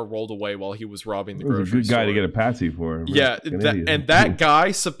the car rolled away while he was robbing the grocery store. A good guy to get a patsy for. Yeah, that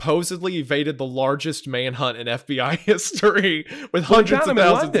guy supposedly evaded the largest manhunt in FBI history with hundreds of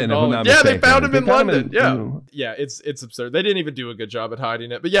thousands of dollars. Yeah, they found him in London. Yeah, it's absurd. They didn't even do a good job at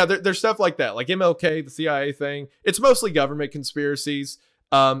hiding it. But yeah, there's stuff like that, like MLK, the CIA thing. It's mostly government conspiracies.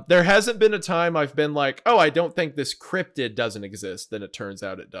 There hasn't been a time I've been like, oh, I don't think this cryptid doesn't exist. Then it turns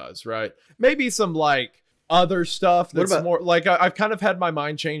out it does, right? Maybe some like other stuff that's more like I've kind of had my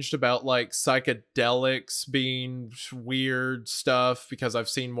mind changed about like psychedelics being weird stuff because I've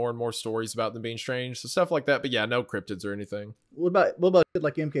seen more and more stories about them being strange, so stuff like that. But yeah, no cryptids or anything. What about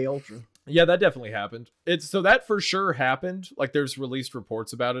like MK Ultra? Yeah, that definitely happened. So that for sure happened. Like there's released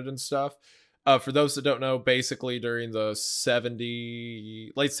reports about it and stuff. For those that don't know, basically during the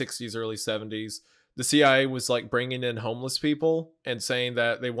late 60s, early 70s, the CIA was like bringing in homeless people and saying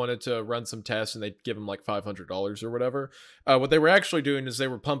that they wanted to run some tests and they'd give them like $500 or whatever. What they were actually doing is they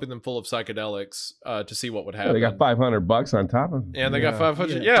were pumping them full of psychedelics to see what would happen. They got $500 on top of it. And they got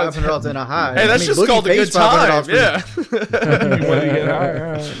 500. Yeah, $500 in a high. Hey, that's just called a good time. Yeah.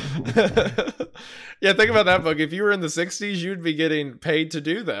 Yeah, think about that, book. If you were in the 60s, you'd be getting paid to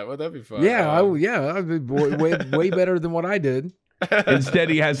do that. Would that be fun? Yeah, I'd be way better than what I did. Instead,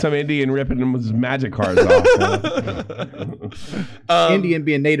 he has some Indian ripping him with his magic cards off. Indian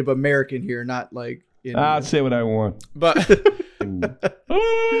being Native American here, not like... I'll say what I want. But... there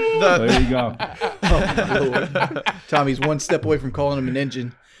you go. Oh, Tommy's one step away from calling him an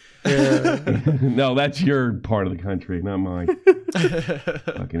engine. No, that's your part of the country, not mine.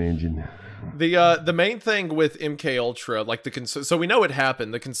 Fucking engine. The main thing with MK Ultra, like so we know it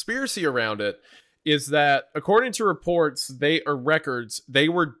happened. The conspiracy around it is that, according to reports, records, they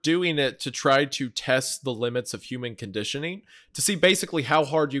were doing it to try to test the limits of human conditioning to see basically how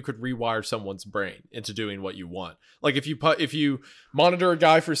hard you could rewire someone's brain into doing what you want. Like if you monitor a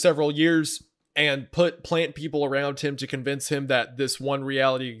guy for several years and plant people around him to convince him that this one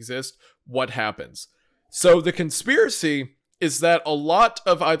reality exists, what happens? So the conspiracy is that a lot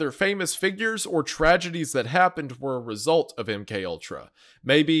of either famous figures or tragedies that happened were a result of MK Ultra.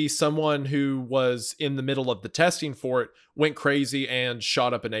 Maybe someone who was in the middle of the testing for it went crazy and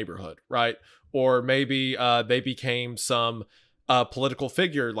shot up a neighborhood, right? Or maybe they became some political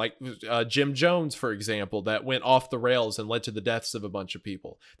figure like Jim Jones, for example, that went off the rails and led to the deaths of a bunch of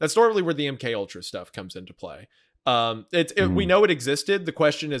people. That's normally where the MK Ultra stuff comes into play. We know it existed. The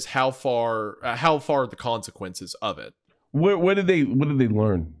question is how far the consequences of it. What did they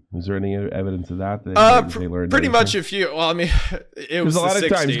learn? Is there any evidence of that? They learned pretty much a few. Well, I mean, it was a lot of 60s.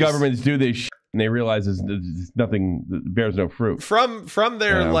 Times governments do this and they realize there's nothing that bears no fruit. From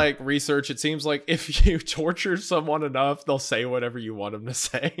their like research, it seems like if you torture someone enough, they'll say whatever you want them to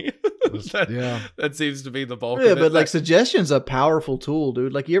say. That seems to be the bulk of it. But like suggestion's a powerful tool,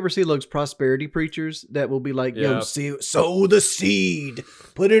 dude. Like you ever see those prosperity preachers that will be like, yo, sow the seed,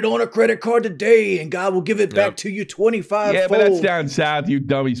 put it on a credit card today, and God will give it back to you 25 Yeah, but that's down south. You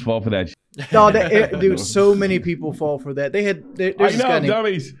dummies fall for that shit. No, dude, so many people fall for that. There's this guy named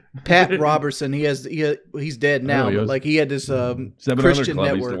dummies. Pat Robertson. He's dead now, but like he had this Christian Club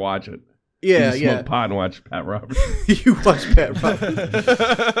network. Used to watch it. Yeah, smoke pot and watch Pat Robertson. You watch Pat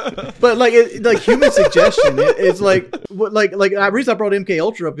Robertson, but like human suggestion. It's like the reason I brought MK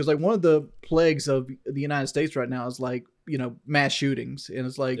Ultra up because like one of the plagues of the United States right now is like mass shootings, and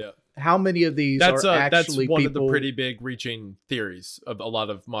it's like how many of these are actually one people... of the pretty big reaching theories of a lot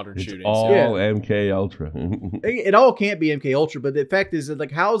of modern shootings. All MK Ultra. It all can't be MK Ultra, but the fact is that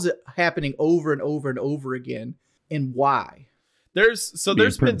like how is it happening over and over and over again, and why? There's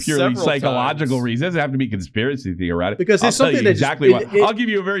been purely several psychological reasons. It doesn't have to be conspiracy theoretic. Because it's something that exactly why. I'll give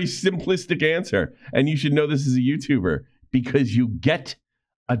you a very simplistic answer, and you should know this as a YouTuber because you get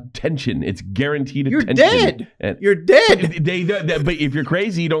attention. It's guaranteed attention. You're dead. But if you're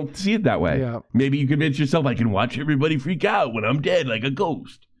crazy, you don't see it that way. Yeah. Maybe you convince yourself, I can watch everybody freak out when I'm dead like a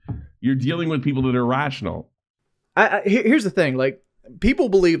ghost. You're dealing with people that are rational. Here's the thing, like people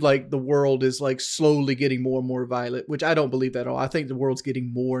believe like the world is like slowly getting more and more violent, which I don't believe at all. I think the world's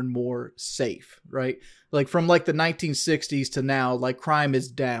getting more and more safe, right? Like from like the 1960s to now, like crime is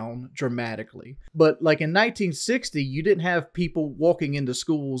down dramatically. But like in 1960, you didn't have people walking into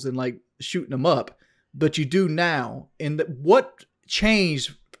schools and like shooting them up, but you do now. And what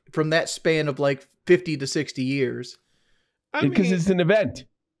changed from that span of like 50 to 60 years? Because it's an event.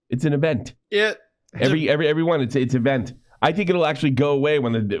 It's an event. Everyone, it's event. I think it'll actually go away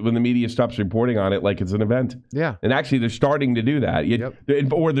when the media stops reporting on it like it's an event. Yeah. And actually, they're starting to do that.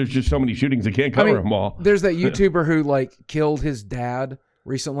 Or there's just so many shootings, they can't cover them all. There's that YouTuber who like killed his dad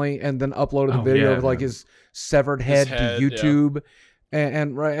recently and then uploaded the video of like his severed head to YouTube.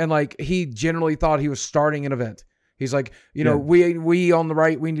 And like he generally thought he was starting an event. He's like, you know, we on the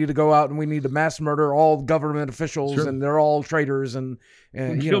right, we need to go out and we need to mass murder all government officials and they're all traitors and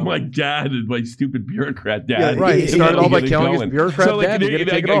you know. My dad and my stupid bureaucrat dad. Yeah, right. He started all by killing his bureaurat dad to get it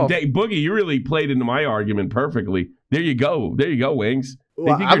taken off. Boogie, you really played into my argument perfectly. There you go, Wings.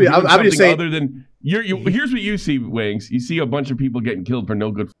 Well, I'm just saying. Other than here's what you see, Wings. You see a bunch of people getting killed for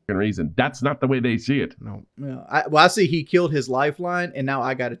no good fucking reason. That's not the way they see it. No. I see he killed his lifeline, and now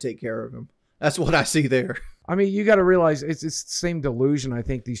I got to take care of him. That's what I see there. I mean, you got to realize it's the same delusion. I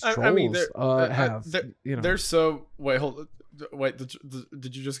think these trolls have. You know, they're so wait.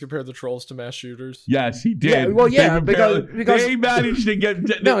 Did you just compare the trolls to mass shooters? Yes, he did. Yeah, well, yeah, because they managed to get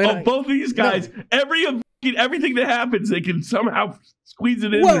both of these guys. Everything that happens, they can somehow squeeze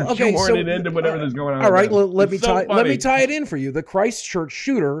it in and shoehorn it into whatever's going on. All right, let me tie it in for you. The Christchurch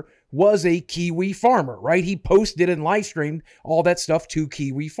shooter was a Kiwi farmer, right? He posted and live streamed all that stuff to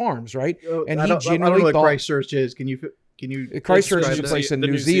Kiwi farms, right? And he genuinely thought Christchurch is. Can you? Christchurch is a place in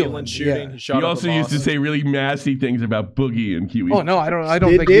New Zealand. Shooting. He also used to say really nasty things about Boogie and Kiwi. Oh no, I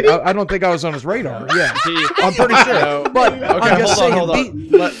don't think I was on his radar. Yeah, I'm pretty sure. No. But I'm just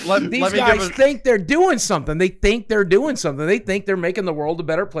saying, these guys think they're doing something. They think they're doing something. They think they're making the world a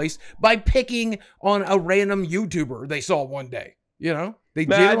better place by picking on a random YouTuber they saw one day. You know, they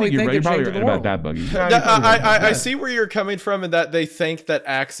generally think they're changing the world. About that, Buggy. I see where you're coming from, and that they think that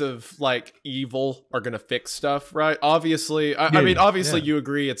acts of like evil are gonna fix stuff, right? Obviously, I mean, you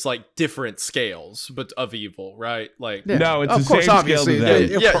agree it's like different scales, but of evil, right? Like, no, it's the same scale to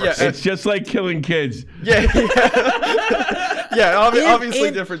that. It's just like killing kids.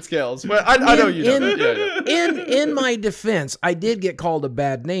 Obviously different scales. But I know you know. In my defense, I did get called a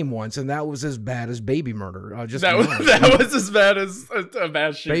bad name once, and that was as bad as baby murder. That was as bad as a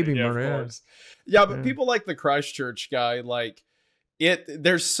mass shooting. Baby murder, of course. Yeah, but people like the Christchurch guy, like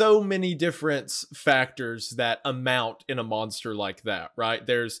there's so many different factors that amount in a monster like that, right?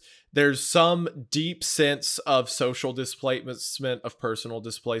 There's some deep sense of social displacement, of personal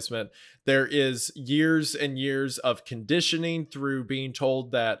displacement. There is years and years of conditioning through being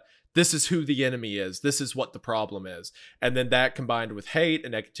told that this is who the enemy is. This is what the problem is. And then that combined with hate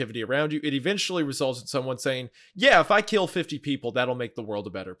and negativity around you, it eventually results in someone saying, yeah, if I kill 50 people, that'll make the world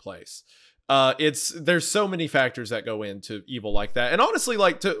a better place. There's so many factors that go into evil like that. And honestly,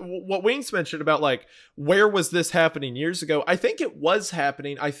 like to what Wings mentioned about like, where was this happening years ago? I think it was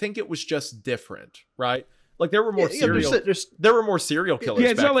happening. I think it was just different, right? Like there were more there were more serial killers. Yeah,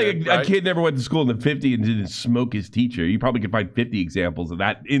 it's not like a kid never went to school in the 50s and didn't smoke his teacher. You probably could find 50 examples of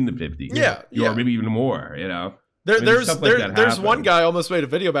that in the 50s. Or maybe even more, you know. There's one guy I almost made a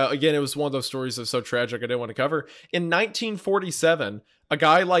video about. Again, it was one of those stories that's so tragic I didn't want to cover. In 1947, a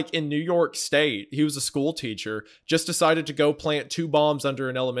guy like in New York State, he was a school teacher, just decided to go plant 2 bombs under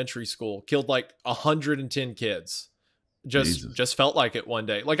an elementary school, killed like 110 kids. Just felt like it one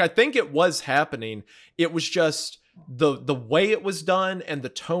day. Like I think it was happening. It was just the way it was done and the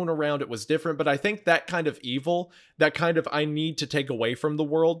tone around it was different. But I think that kind of evil, that kind of I need to take away from the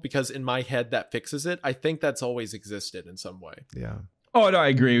world because in my head that fixes it. I think that's always existed in some way. Yeah. Oh no, I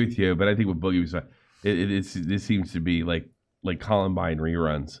agree with you. But I think what Boogie was this seems to be like Columbine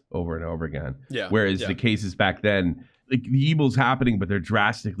reruns over and over again. Yeah. Whereas the cases back then, like the evil's happening, but they're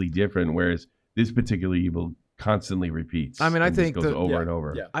drastically different. Whereas this particular evil constantly repeats. I mean, I think goes over and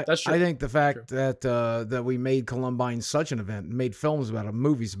over. Yeah, that's true. I think the fact that we made Columbine such an event, made films about it,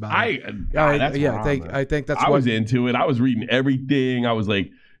 movies about it. I think that's. I was into it. I was reading everything. I was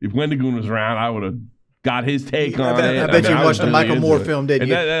like, if Wendigoon was around, I would have got his take on it. I bet you watched the Michael Moore film, didn't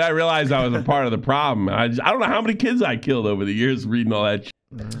you? And then I realized I was a part of the problem. I don't know how many kids I killed over the years reading all that shit.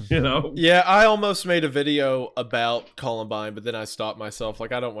 You know? Yeah, I almost made a video about Columbine, but then I stopped myself.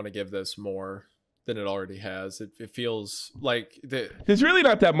 Like, I don't want to give this more than it already has. It feels like there's really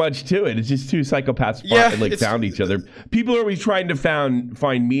not that much to it. It's just 2 psychopaths found each other. People are always trying to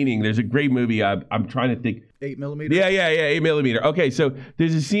find meaning. There's a great movie. I'm trying to think. 8mm. Yeah, 8mm. Okay, so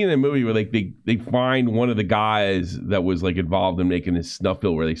there's a scene in the movie where like they find one of the guys that was like involved in making this snuff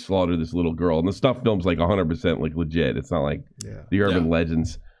film where they slaughter this little girl, and the snuff film's like 100% like legit. It's not like the urban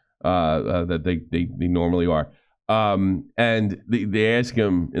legends that they normally are. And they ask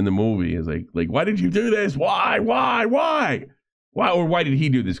him in the movie, is like, why did you do this? Why? Or why did he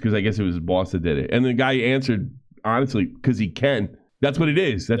do this? Because I guess it was his boss that did it. And the guy answered, honestly, because he can. That's what it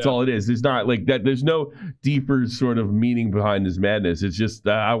is. That's all it is. There's not like that. There's no deeper sort of meaning behind this madness. It's just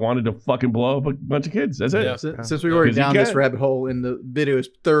I wanted to fucking blow up a bunch of kids. That's it. Yeah. Since we were down this rabbit hole and the video is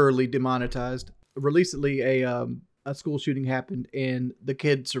thoroughly demonetized, recently a school shooting happened and the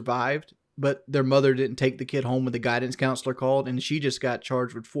kid survived, but their mother didn't take the kid home when the guidance counselor called, and she just got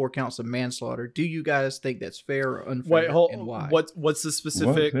charged with 4 counts of manslaughter. Do you guys think that's fair or unfair? Wait, hold. And why? What's the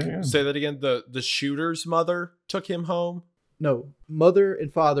specific? Say that again. The shooter's mother took him home. No, mother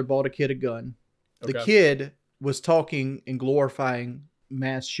and father bought a kid a gun. The kid was talking and glorifying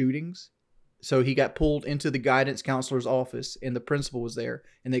mass shootings. So he got pulled into the guidance counselor's office and the principal was there.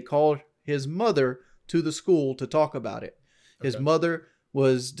 And they called his mother to the school to talk about it. His mother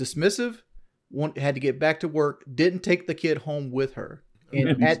was dismissive, had to get back to work, didn't take the kid home with her.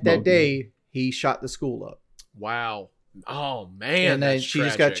 And at that day, he shot the school up. Wow. Oh, man. And then she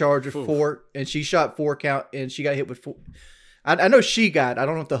just got charged with 4, and she shot 4 count, and she got hit with 4. I know she got, I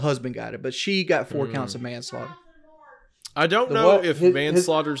don't know if the husband got it, but she got 4 counts of manslaughter. I don't know if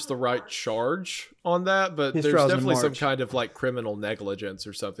manslaughter's the right charge on that, but there's definitely some kind of like criminal negligence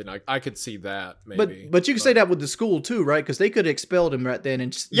or something. I could see that maybe. But you can say that with the school too, right? Because they could have expelled him right then.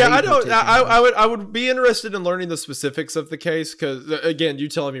 And I would be interested in learning the specifics of the case because again, you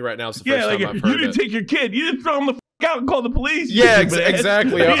telling me right now is the first time I've heard you didn't take your kid, you didn't throw him the out and call the police. Yeah,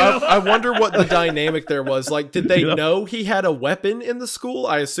 exactly. I wonder what the dynamic there was. Like, did they know he had a weapon in the school?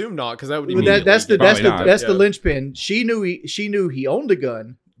 I assume not, because that would be that's the linchpin. She knew he owned a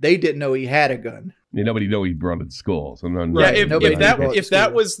gun. They didn't know he had a gun. Yeah, nobody knew he brought it to school. So if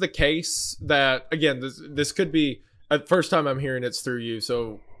that was the case, that again, this could be first time I'm hearing it's through you.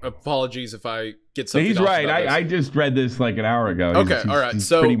 So apologies if I get something. He's right. I just read this like an hour ago. Okay, all right. He's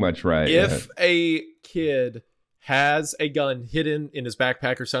so pretty much right. If a kid has a gun hidden in his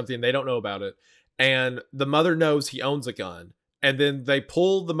backpack or something, they don't know about it, and the mother knows he owns a gun, and then they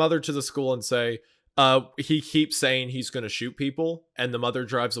pull the mother to the school and say, he keeps saying he's going to shoot people, and the mother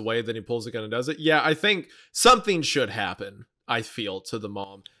drives away, then he pulls the gun and does it. Yeah, I think something should happen, I feel, to the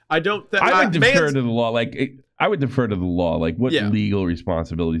mom. I would defer to the law. I would defer to the law. Like, what legal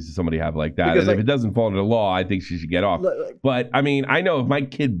responsibilities does somebody have like that? Because, and if it doesn't fall under the law, I think she should get off. But I mean, I know if my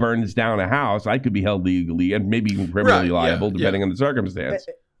kid burns down a house, I could be held legally and maybe even criminally liable, depending on the circumstance.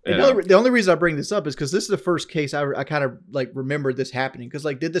 The only reason I bring this up is because this is the first case I kind of like remember this happening. Because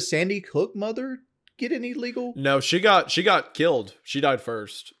like, did the Sandy Hook mother get any legal? No, she got killed. She died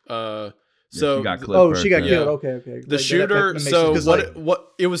first. So she got killed. Okay. The shooter. So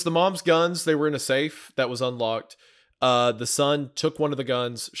what? It was the mom's guns. They were in a safe that was unlocked. The son took one of the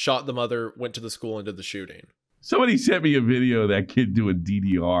guns, shot the mother, went to the school, and did the shooting. Somebody sent me a video of that kid doing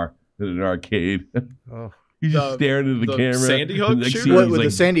DDR in an arcade. Oh. He's just staring into the camera. Sandy Hook shooter? With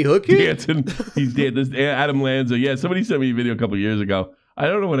the Sandy Hook kid? Dancing. He's dancing. Adam Lanza. Yeah, somebody sent me a video a couple years ago. I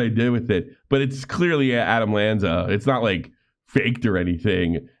don't know what I did with it, but it's clearly Adam Lanza. It's not like faked or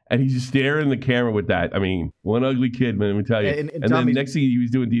anything. And he's just staring in the camera with that. I mean, one ugly kid, man, let me tell you. And then next thing he was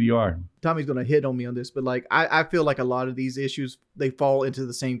doing DDR. Tommy's going to hit on me on this, but like I feel like a lot of these issues, they fall into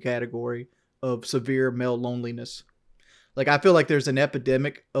the same category of severe male loneliness. Like, I feel like there's an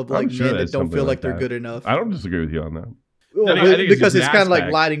epidemic of like men that don't feel like they're good enough. I don't disagree with you on that. Well, because it's kind of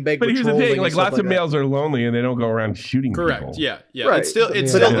like lighting bait. But here's the thing: like lots of males are lonely and they don't go around shooting people. Correct. Yeah. Right. It's still.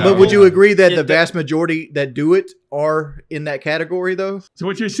 But would you agree that the vast majority that do it are in that category, though? So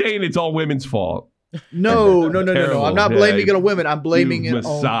what you're saying? It's all women's fault. No. I'm not blaming it on women. I'm blaming it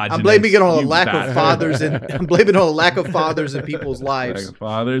on. I'm blaming it on a lack of fathers, and I'm blaming it on a lack of fathers in people's lives. Lack of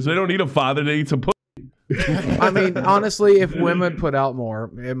fathers. They don't need a father. They need some pussy. I mean, honestly, if women put out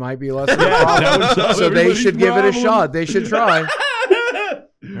more, it might be less of a problem. So they should give it a shot. They should try.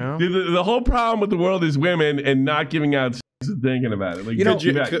 Yeah. The whole problem with the world is women and not giving out and thinking about it. Like,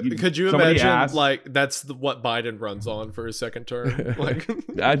 could you imagine like that's what Biden runs on for his second term? Like,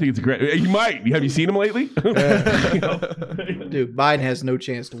 I think it's a great. You might. Have you seen him lately? Dude, Biden has no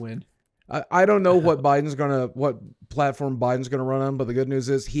chance to win. I don't know what platform Biden's gonna run on, but the good news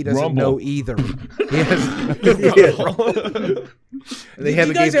is he doesn't know either. They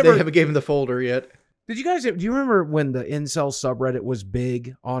haven't given him the folder yet. Do you remember when the incel subreddit was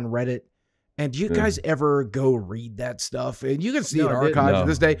big on Reddit? And do you guys ever go read that stuff? And you can see it archived to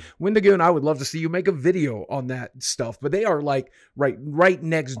this day. Wendigoon, I would love to see you make a video on that stuff. But they are like right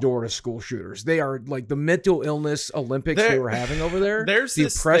next door to school shooters. They are like the mental illness Olympics they were having over there. There's the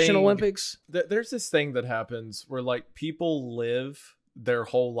oppression Olympics. There's this thing that happens where like people live their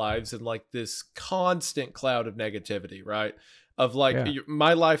whole lives in like this constant cloud of negativity, right? of like Yeah.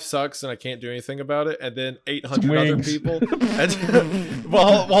 my life sucks and I can't do anything about it, and then 800 other Wings. people. And,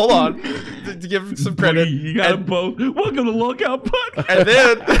 well, hold on, to give some credit. You got them and, both. Welcome to Lolcow Podcast. and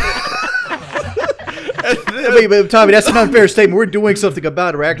then. I mean, but Tommy, that's an unfair statement. We're doing something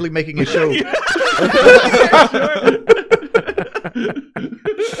about it. We're actually making a show.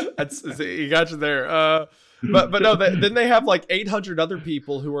 He got you there. But no, then they have like 800 other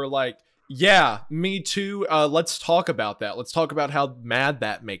people who are like, yeah, me too. Let's talk about that. Let's talk about how mad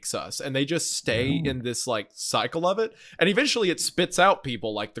that makes us. And they just stay in this like cycle of it. And eventually it spits out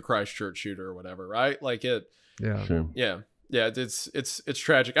people like the Christchurch shooter or whatever, right? Like it. Yeah. Sure. Yeah. Yeah, it's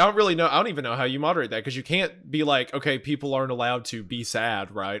tragic. I don't even know how you moderate that, because you can't be like, okay, people aren't allowed to be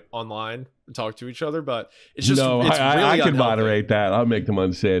sad, right, online and talk to each other, but it's just No, it's I really can unhealthy. moderate that. I'll make them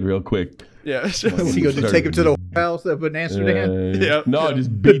unsaid real quick. Yeah, it's What, just, you go to take him to the house up in Amsterdam? Yeah. No,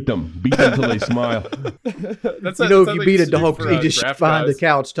 just beat them till they smile. that's You know, if you beat a dog, he just shit behind the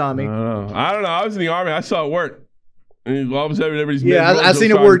couch, Tommy. I don't know. I was in the army. I saw it work. And all of a sudden, everybody's Yeah, I seen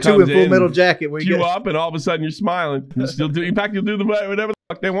it work too in Full Metal Jacket. Where You get, up, and all of a sudden you're smiling. You still do. In fact, you'll do whatever the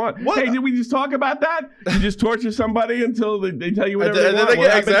fuck they want. What? Hey, did we just talk about that? You just torture somebody until they tell you whatever they And then want. they get-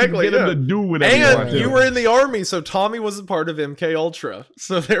 Well, I bet you exactly, get them yeah. to do whatever you want And you to. were in the army, so Tommy wasn't part of MK Ultra.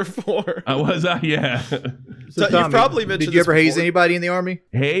 So therefore, I was, yeah. so, you've Tommy, probably mentioned did you this ever haze before. anybody in the army?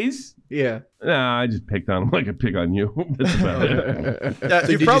 Hayes? Yeah. Nah, I just picked on him like I pick on you. That's about it. yeah, So you've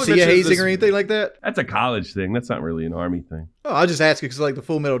did you probably see a mentioned hazing this- or anything like that? That's a college thing. That's not really an army thing. Oh, I'll just ask you because like the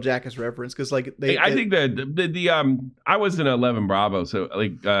Full Metal Jacket's reference, because like they. Hey, I think the I was in 11 Bravo, so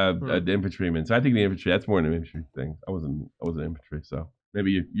like the infantryman. So I think the infantry, that's more an infantry thing. I wasn't infantry, so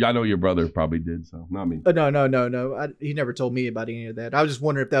maybe I know your brother probably did, so not me. No. He never told me about any of that. I was just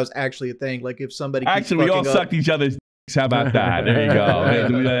wondering if that was actually a thing. Like if somebody keeps Actually, we all fucking up- sucked each other's dicks. How about that? There you go. Hey,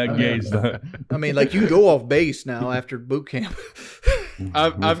 we got engaged. I mean, like you can go off base now after boot camp.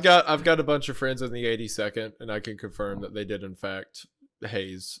 I've got a bunch of friends in the 82nd, and I can confirm that they did in fact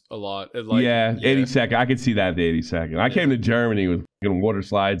haze a lot. And, like, yeah, 82nd. I could see that at the 82nd. I came to Germany with fucking water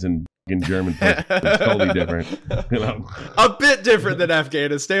slides and fucking German. It's totally different. You know? A bit different than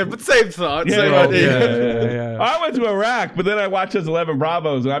Afghanistan, but same thought, same well, idea. Yeah. I went to Iraq, but then I watched those 11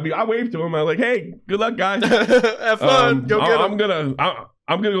 Bravos, and I waved to him. I was like, "Hey, good luck, guys. Have fun. Go get them.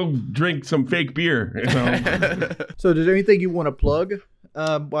 I'm gonna go drink some fake beer." You know? So, is there anything you want to plug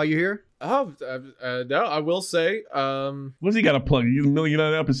while you're here? Oh, no, I will say, What's he got to plug? You $1 million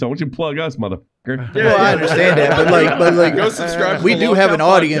episode. Why don't you plug us, motherfucker? Yeah, Well, I understand that, but like, go subscribe to we the do have an Lolcow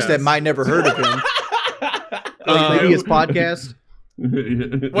audience podcast. that might never heard of him. Like maybe his podcast.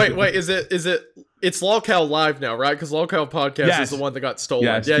 Wait, is it? It's Lolcow Live now, right? Because Lolcow Podcast Yes. is the one that got stolen.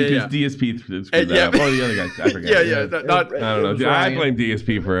 Yes, yeah. because DSP screwed And, that yeah. up. Oh, the other guys. I forget. Yeah. Not, I don't know. I blame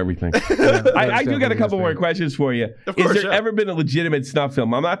DSP for everything. Yeah, I do got a couple more questions for you. Of Is course, there yeah. ever been a legitimate snuff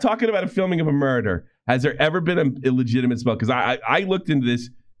film? I'm not talking about a filming of a murder. Has there ever been a legitimate snuff? Because I looked into this.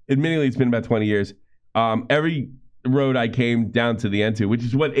 Admittedly, it's been about 20 years. Every road I came down to the end to, which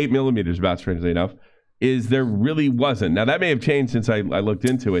is what 8mm is about, strangely enough, is there really wasn't. Now, that may have changed since I looked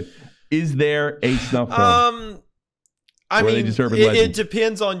into it. Is there a snuff film? I Or are they mean, just urban it legends?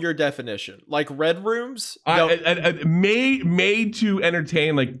 depends on your definition. Like red rooms, Made to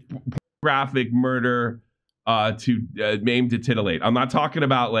entertain, like graphic murder, to aim to titillate. I'm not talking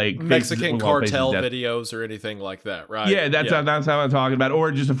about like Mexican faces- well, cartel faces death. videos or anything like that, right? Yeah, that's how I'm talking about.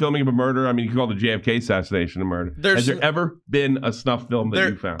 Or just a filming of a murder. I mean, you can call the JFK assassination a murder. Has there ever been a snuff film that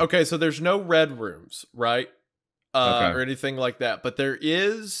you found? Okay, so there's no red rooms, right? Okay. Or anything like that. But there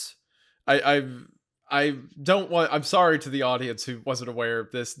is. I don't want. I'm sorry to the audience who wasn't aware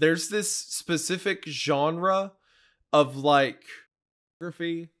of this. There's this specific genre of like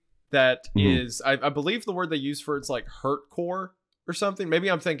photography that is. I believe the word they use for it's like hurtcore or something. Maybe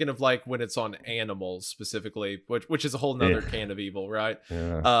I'm thinking of like when it's on animals specifically, which is a whole nother can of evil, right?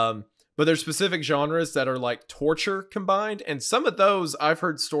 Yeah. But there's specific genres that are like torture combined, and some of those I've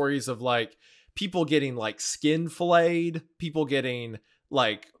heard stories of like people getting like skin filleted, people getting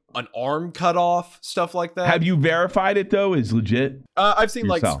like an arm cut off, stuff like that. Have you verified it though? Is legit? I've seen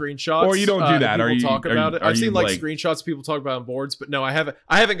yourself? like screenshots, Or you don't do that? People Are you- talk are you- about it. are I've you, seen like like- screenshots people talk about on boards, but no, I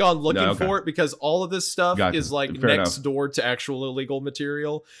haven't gone looking No, okay. for it because all of this stuff Gotcha. is like Fair next enough. door to actual illegal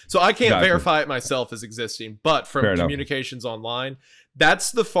material. So I can't Gotcha. verify it myself as existing, but from Fair enough. communications online,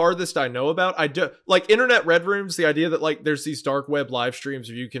 that's the farthest I know about. I do like internet red rooms, the idea that like there's these dark web live streams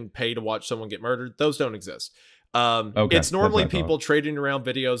where you can pay to watch someone get murdered. Those don't exist. Okay, It's normally that's what I people trading around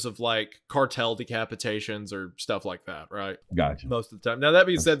videos of like cartel decapitations or stuff like that, right? Gotcha. Most of the time. Now that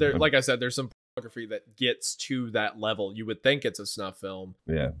being said, there, Okay. like I said, there's some cinematography that gets to that level. You would think it's a snuff film.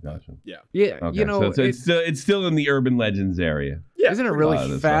 Yeah, gotcha. Yeah. Yeah, Okay, you know, so it's still in the urban legends area. Yeah. isn't it really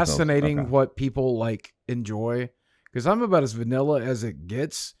that's fascinating okay. what people like enjoy? Because I'm about as vanilla as it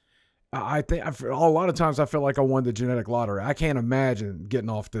gets. I think a lot of times I feel like I won the genetic lottery. I can't imagine getting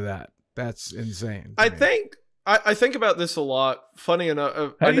off to that. That's insane. I think about this a lot. Funny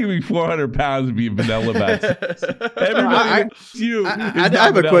enough, How do you be 400 pounds and be a vanilla vest? Everybody you. I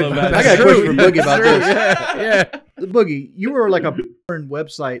have a question. I got a question for Boogie about this. Yeah. Boogie, you were like a porn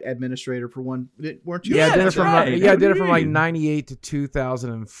website administrator for one, weren't you? Yeah, I did it from I did it from like mean? 98 to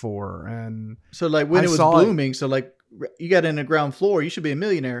 2004, and So like when I it was saw it. blooming, so like you got in the ground floor, you should be a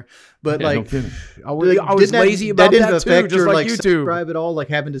millionaire. But Yeah, no like, kidding. I was didn't lazy about didn't that too, affect just your like like YouTube. subscribe at all, like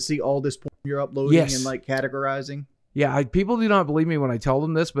having to see all this porn you're uploading Yes. and like categorizing. Yeah, people do not believe me when I tell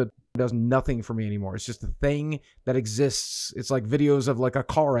them this, but it does nothing for me anymore. It's just a thing that exists. It's like videos of like a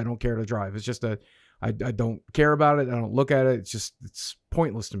car I don't care to drive. It's just I don't care about it. I don't look at it. It's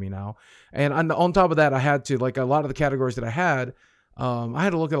pointless to me now. And on top of that, I had to, like, a lot of the categories that I had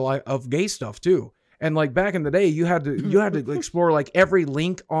to look at a lot of gay stuff too. And like back in the day, you had to explore like every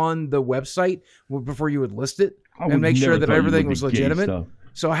link on the website before you would list it and make sure that everything was legitimate.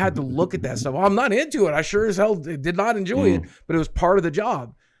 So I had to look at that stuff. Well, I'm not into it. I sure as hell did not enjoy it, but it was part of the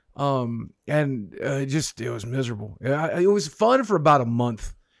job. It was miserable. It was fun for about a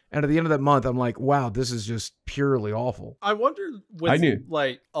month. And at the end of that month, I'm like, wow, this is just purely awful. I wonder with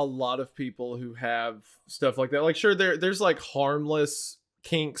like a lot of people who have stuff like that. Like, sure, there's like harmless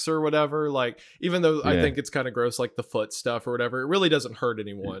kinks or whatever. Like, even though I think it's kind of gross, like the foot stuff or whatever, it really doesn't hurt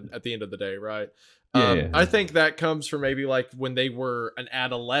anyone at the end of the day, right? I think that comes from maybe like when they were an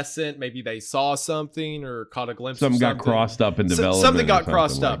adolescent, maybe they saw something or caught a glimpse of something. Got crossed up in development. Something got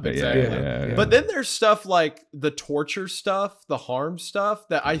crossed up, like exactly. Yeah. But then there's stuff like the torture stuff, the harm stuff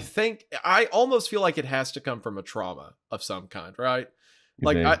that I almost feel like it has to come from a trauma of some kind, right?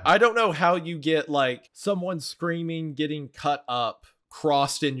 Like, I don't know how you get like someone screaming, getting cut up,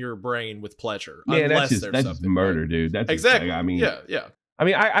 crossed in your brain with pleasure. Yeah, unless that's just murder, dude. That's exactly. Just, I mean, yeah. I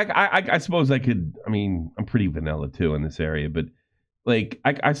mean, I suppose I could. I mean, I'm pretty vanilla too in this area, but like,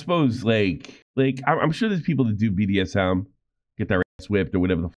 I suppose like I'm sure there's people that do BDSM, get their ass whipped or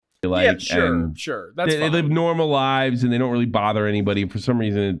whatever the f they like. Yeah, sure, and sure. That's they live normal lives and they don't really bother anybody. For some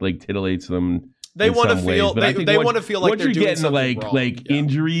reason, it like titillates them. They want to feel. They want to feel like they're doing something wrong. Like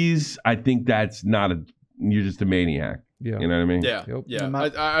injuries. I think that's not a. You're just a maniac. Yeah, you know what I mean. Yeah, Yep. yeah.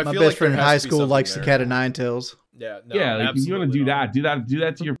 My I feel best like friend in there has high to be school something likes the there. cat of nine tails. Yeah, no, Yeah, like if you want to do not. that, do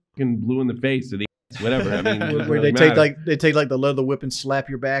that to your fucking blue in the face or the ass, whatever. I mean, it doesn't Where really they matter. take like the leather whip and slap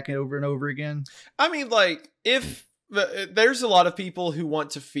your back over and over again. I mean, like, if there's a lot of people who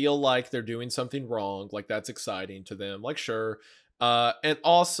want to feel like they're doing something wrong, like that's exciting to them. Like, sure. And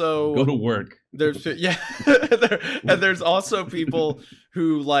also go to work. There's and there's also people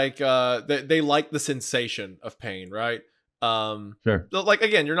who like they like the sensation of pain, right? Sure. Like,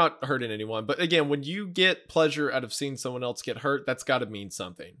 again, you're not hurting anyone, but again, when you get pleasure out of seeing someone else get hurt, that's got to mean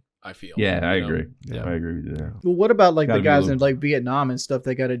something. I feel. Yeah, I agree. Yeah. I agree with you there. Well, what about like Gotta the be a guys little- in like Vietnam and stuff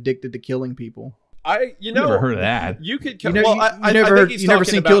that got addicted to killing people? You know, Never heard of that. you could. You never- Well, you I never think heard- he's you never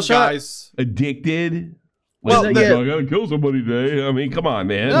talking seen about Kill Shot? guys. Addicted. Well, Like, yeah. I gotta kill somebody today. I mean, come on,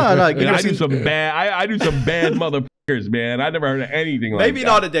 man. No, I, you mean, never I do seen- some bad. I do some bad motherfuckers, man. I never heard of anything like Maybe that.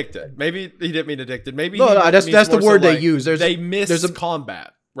 not addicted. Maybe he didn't mean addicted. Maybe No, he that's means the more so word they like use. They miss there's a-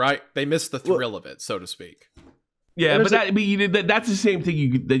 combat, right? They miss the thrill of it, so to speak. Yeah, There's but that's the same thing.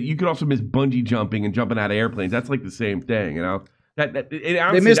 You could also miss bungee jumping and jumping out of airplanes. That's like the same thing, you know. They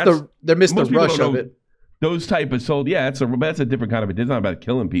missed the people rush don't of know it. Those type of soul. Yeah, that's a different kind of. It's not about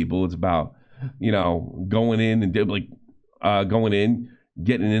killing people. It's about going in and going in,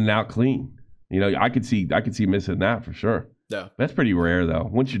 getting in and out clean. You know, I could see missing that for sure. Yeah, That's pretty rare though.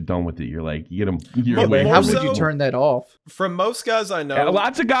 Once you're done with it, you're like, you get them. Well, Wait, more how so- would you turn that off? From most guys I know,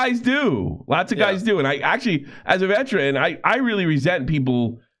 Lots of guys do. And I actually, as a veteran, I really resent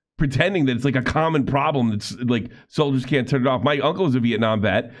people pretending that it's like a common problem that's like soldiers can't turn it off. My uncle is a Vietnam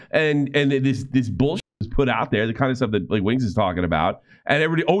vet, and this bullshit is put out there, the kind of stuff that like Wings is talking about, and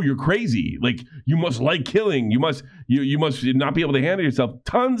everybody, oh, you're crazy. Like, you must like killing. You must not be able to handle yourself.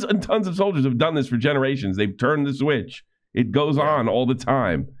 Tons and tons of soldiers have done this for generations. They've turned the switch. It goes on all the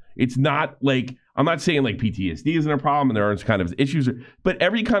time. It's not like, I'm not saying like PTSD isn't a problem and there aren't kind of issues, but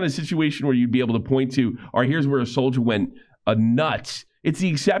every kind of situation where you'd be able to point to, or here's where a soldier went nuts. It's the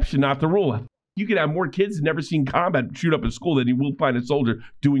exception, not the rule. You could have more kids that never seen combat shoot up a school than you will find a soldier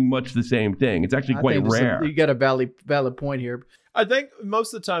doing much the same thing. It's actually quite rare. You got a valid point here. I think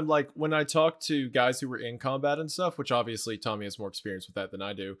most of the time, like when I talk to guys who were in combat and stuff, which obviously Tommy has more experience with that than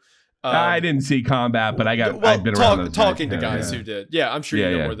I do, I didn't see combat, but I've been around talking to guys who did. Yeah, I'm sure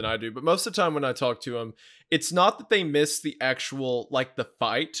you know more than I do. But most of the time when I talk to them, it's not that they miss the actual, like, the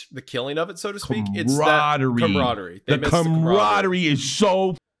fight, the killing of it, so to speak. It's that camaraderie. The camaraderie is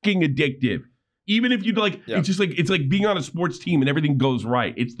so fucking addictive. Even if you like, it's like being on a sports team and everything goes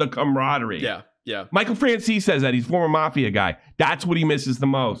right. It's the camaraderie. Yeah, yeah. Michael Francis says that. He's a former mafia guy. That's what he misses the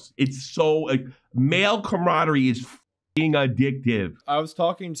most. It's so male camaraderie is fucking addictive. I was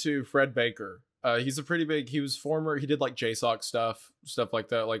talking to Fred Baker. He's a pretty big. He did like JSOC stuff like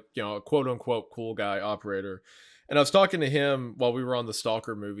that, like, you know, a quote unquote cool guy operator. And I was talking to him while we were on the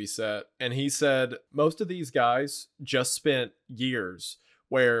Stalker movie set, and he said most of these guys just spent years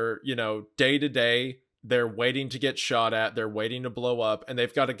where, you know, day to day they're waiting to get shot at, they're waiting to blow up, and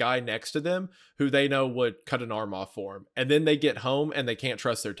they've got a guy next to them who they know would cut an arm off for him, and then they get home and they can't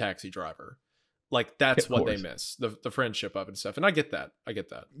trust their taxi driver. Like, that's what they miss, the friendship of it and stuff. And I get that.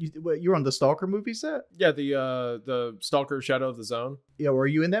 You're on the Stalker movie set? Yeah, the Stalker Shadow of the Zone. Yeah, were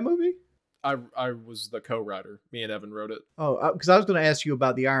you in that movie? I was the co-writer. Me and Evan wrote it. Oh, because I was going to ask you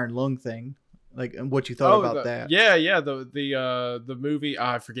about the Iron Lung thing, like, and what you thought about that. Yeah. The movie,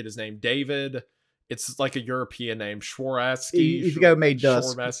 I forget his name, David. It's like a European name, Schwarasky. He's the guy who made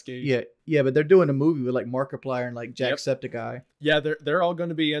Dusk. Schwarmasky. Yeah, but they're doing a movie with like Markiplier and like Jacksepticeye. Yeah, they're all going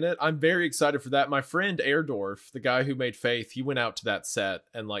to be in it. I'm very excited for that. My friend Airdorf, the guy who made Faith, he went out to that set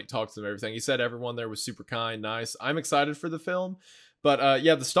and like talked to them, everything. He said everyone there was super kind, nice. I'm excited for the film. But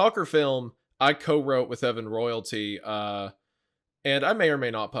yeah, the Stalker film I co-wrote with Evan Royalty, and I may or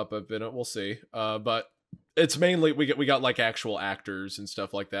may not pop up in it. We'll see. But it's mainly we got like actual actors and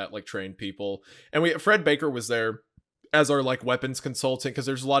stuff like that, like trained people. And Fred Baker was there as our like weapons consultant, because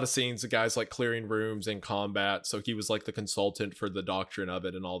there's a lot of scenes of guys like clearing rooms in combat. So he was like the consultant for the doctrine of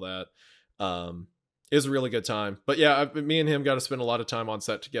it and all that. It was a really good time. But yeah, me and him got to spend a lot of time on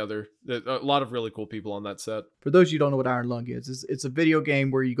set together. A lot of really cool people on that set. For those of you who don't know what Iron Lung is, it's a video game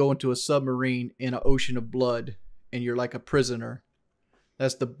where you go into a submarine in an ocean of blood and you're like a prisoner.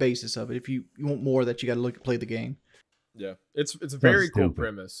 That's the basis of it. If you want more of that, you got to play the game. Yeah, it's a very cool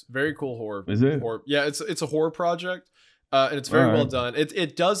premise. Very cool horror. Is it? Horror. Yeah, it's a horror project. And it's very well done.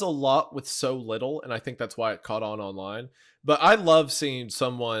 It does a lot with so little, and I think that's why it caught on online. But I love seeing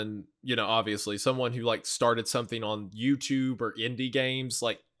someone, you know, obviously someone who like started something on YouTube or indie games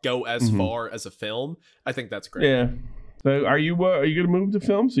like go as far as a film. I think that's great. Yeah. So are you going to move to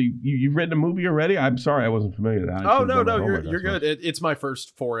film? So you've written a movie already? I'm sorry, I wasn't familiar with that. Oh no, you're good. It's my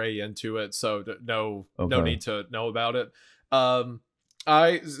first foray into it, so no need to know about it.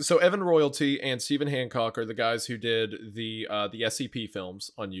 So Evan Royalty and Stephen Hancock are the guys who did the SCP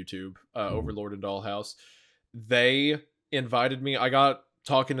films on YouTube, Overlord and Dollhouse. They invited me. I got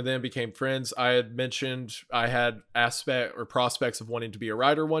talking to them, became friends. I had mentioned I had prospects of wanting to be a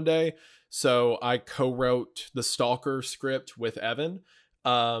writer one day, so I co-wrote the Stalker script with Evan.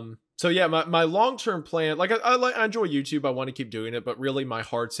 So yeah, my long-term plan, like I enjoy YouTube. I want to keep doing it, but really my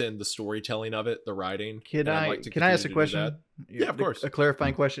heart's in the storytelling of it, the writing. Can I ask a question? Yeah, of course. A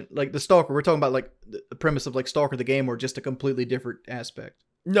clarifying question. Like the Stalker, we're talking about like the premise of like Stalker the game, or just a completely different aspect?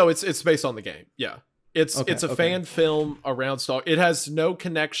 No, it's based on the game. Yeah. It's a fan film around Stalker. It has no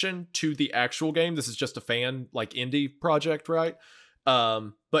connection to the actual game. This is just a fan like indie project, right?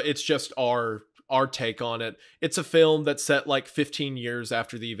 But it's just our take on it. It's a film that's set like 15 years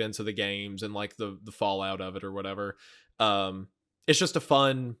after the events of the games and like the fallout of it or whatever. It's just a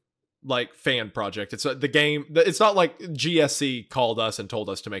fun like fan project. It's the game. It's not like GSC called us and told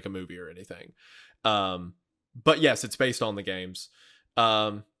us to make a movie or anything. But yes, it's based on the games.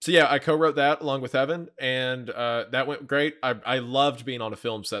 So yeah, I co-wrote that along with Evan, and that went great. I loved being on a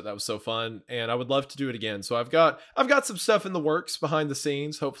film set. That was so fun, and I would love to do it again. So I've got some stuff in the works behind the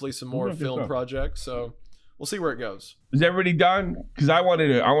scenes, hopefully some more film projects. So we'll see where it goes. Is everybody done? Because I wanted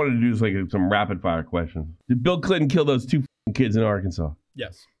to do like some rapid fire questions. Did Bill Clinton kill those 2 kids in Arkansas?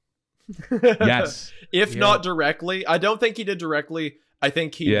 Yes. Yes. If not directly, I don't think he did directly. I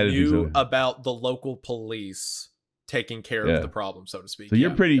think he knew about the local police taking care of the problem, so to speak. So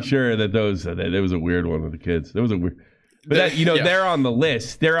you're pretty sure that there was a weird one with the kids. There was a weird, but that, you know, they're on the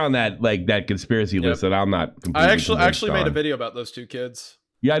list. They're on that that conspiracy list that I'm not. I actually made a video about those 2 kids.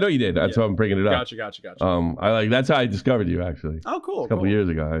 Yeah, I know you did. That's why I'm bringing it up. Gotcha. That's how I discovered you actually. Oh, cool. A couple years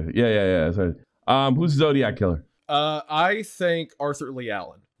ago. Yeah. So, who's the Zodiac killer? I think Arthur Lee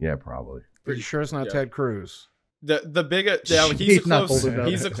Allen. Yeah, probably. Pretty sure it's not Ted Cruz. The biggest, he's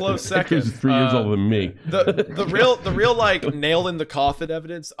a close second. He's 3 years older than me. The real like nail in the coffin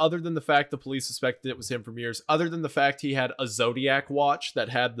evidence, other than the fact the police suspected it was him from years, other than the fact he had a Zodiac watch that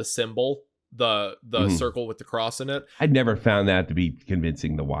had the symbol the circle with the cross in it. I never found that to be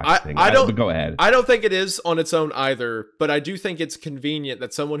convincing, the watch thing. But go ahead. I don't think it is on its own either, but I do think it's convenient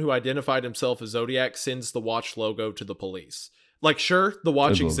that someone who identified himself as Zodiac sends the watch logo to the police. Like, sure, the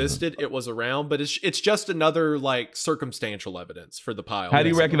watch existed, it was around, but it's just another like circumstantial evidence for the pile. How do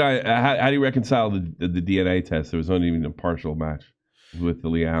you recognize? How do you reconcile the DNA test? There was not even a partial match with the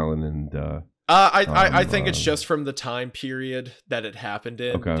Lee Allen and. I think it's just from the time period that it happened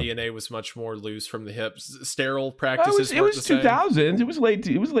in. Okay. DNA was much more loose from the hips. Sterile practices. It was 2000s. It was late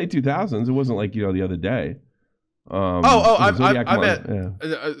 2000s. It wasn't like the other day. I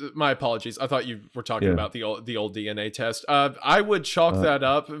meant. My apologies. I thought you were talking about the old DNA test. I would chalk that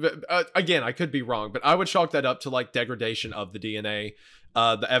up. Again, I could be wrong, but I would chalk that up to like degradation of the DNA.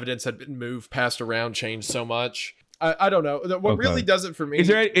 The evidence had been moved, passed around, changed so much. I don't know. What really does it for me... Is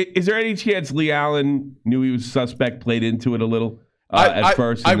there any chance Lee Allen knew he was suspect, played into it a little at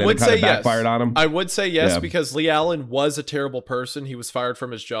first, and then it kind of backfired on him? I would say yes, because Lee Allen was a terrible person. He was fired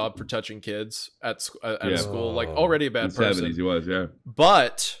from his job for touching kids at school. Like, already a bad person. In the 70s, he was, yeah.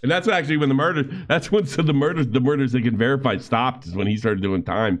 But... And that's actually when the murders they can verify stopped, is when he started doing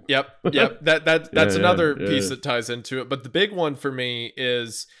time. Yep. That's another piece that ties into it. But the big one for me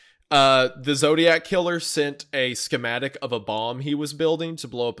is... the Zodiac killer sent a schematic of a bomb he was building to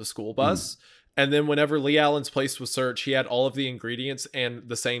blow up a school bus. And then whenever Lee Allen's place was searched, he had all of the ingredients and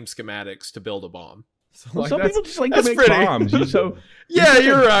the same schematics to build a bomb. So, well, some people just like to make bombs.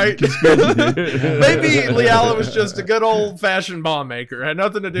 You're right. Maybe Lee Allen was just a good old-fashioned bomb maker. Had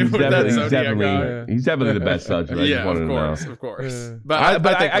nothing to do with that Zodiac guy. He's definitely the best suspect. Of course. But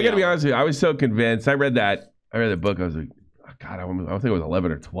I gotta be honest with you. I was so convinced. I read that book. I was like, God, I think it was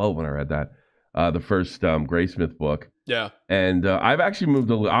 11 or 12 when I read that, the first Graysmith book. Yeah, and I've actually moved.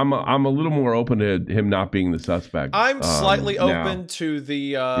 I'm a little more open to him not being the suspect. I'm slightly open to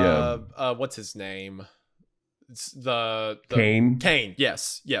the what's his name? It's the Kane. Kane.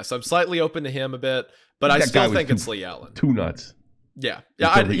 Yes. I'm slightly open to him a bit, but I still think it's Lee Allen. Too nuts.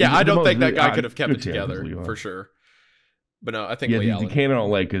 I don't think that guy could have kept it together for sure. But no, I think Lee Allen. The Kane I don't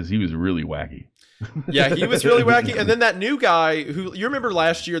like because he was really wacky. Yeah, he was really wacky. And then that new guy who you remember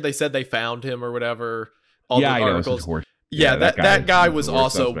last year, they said they found him or whatever. All the articles. That guy was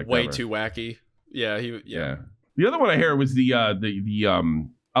also way too wacky. Yeah. The other one I heard was the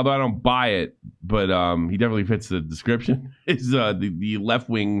although I don't buy it, but he definitely fits the description. Is the left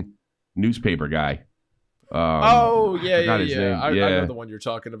wing newspaper guy. I know the one you're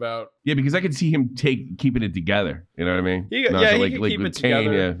talking about. Yeah, because I could see him keeping it together. You know what I mean? He can keep it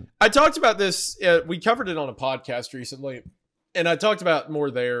together. Yeah. I talked about this. We covered it on a podcast recently, and I talked about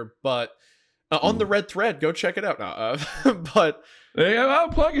more there. But on the red thread, go check it out now. But I'll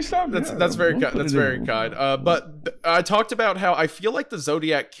plug your stuff. That's very kind. That's very kind. But I talked about how I feel like the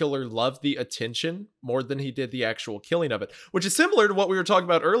Zodiac killer loved the attention more than he did the actual killing of it, which is similar to what we were talking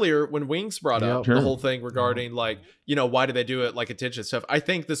about earlier when Wings brought up the whole thing regarding like, why do they do it, like attention stuff. I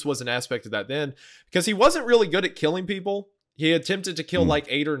think this was an aspect of that then, because he wasn't really good at killing people. He attempted to kill like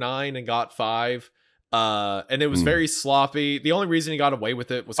 8 or 9 and got 5. And it was very sloppy. The only reason he got away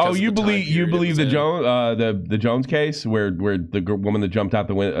with it was you believe the Jones case where the woman that jumped out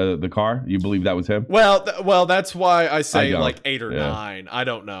the car, you believe that was him? Well, that's why I say like 8 or 9. I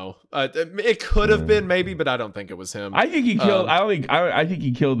don't know. It could have been maybe, but I don't think it was him. I think he killed. I think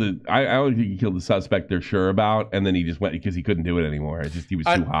he killed the. I don't think he killed the suspect they're sure about, and then he just went because he couldn't do it anymore. He was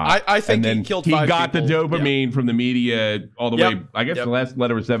too hot. I think he killed 5 people. He got the dopamine from the media all the way. I guess the last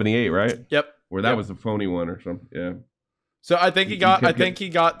letter was 78, right? Yep. Or that was a phony one or something. Yeah. So I think he got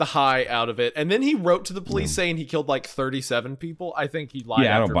the high out of it. And then he wrote to the police saying he killed like 37 people. I think he lied.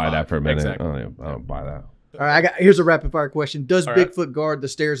 Yeah, I don't buy 5. that for a minute. Exactly. I don't buy that. All right, here's a rapid fire question. Does Bigfoot guard the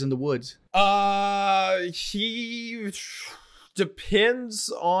stairs in the woods? He depends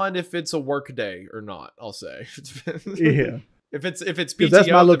on if it's a work day or not, I'll say. Yeah. If it's PTO, that's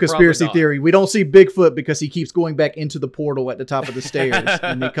my little conspiracy theory. We don't see Bigfoot because he keeps going back into the portal at the top of the stairs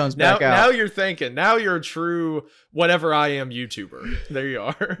and he comes back out. Now you're thinking. Now you're a true whatever I am YouTuber. There you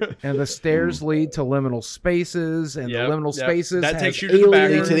are. And the stairs lead to liminal spaces, and the liminal spaces that takes you to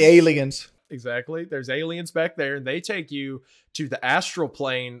the aliens. Exactly. There's aliens back there, and they take you to the astral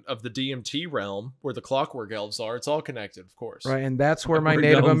plane of the DMT realm where the clockwork elves are. It's all connected, of course. Right, and that's where my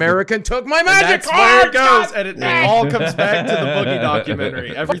Native American took my magic card! That's where it goes, and it all comes back to the Boogie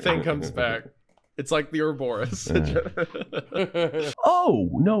documentary. Everything comes back. It's like the Ouroboros. Oh,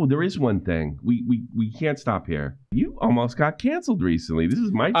 no, there is one thing. We can't stop here. You almost got canceled recently. This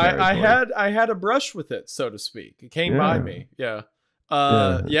is my territory. I had a brush with it, so to speak. It came by me. Yeah.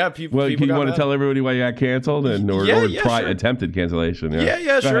 People. Well, people can you got want to mad. try everybody why you got canceled or Sure. attempted cancellation? Yeah,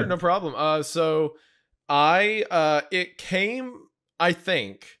 Go sure, ahead. no problem. So it came, I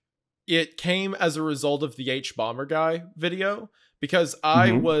think, it came as a result of the H Bomber guy video, because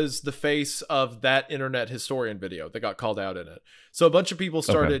I was the face of that internet historian video that got called out in it. So a bunch of people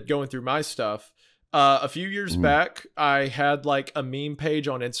started going through my stuff. A few years back, I had like a meme page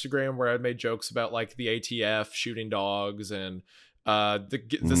on Instagram where I made jokes about like the ATF shooting dogs and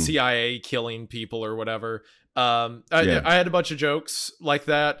the CIA killing people or whatever. I had a bunch of jokes like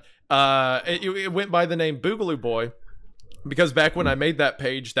that. It went by the name Boogaloo Boy, because back when I made that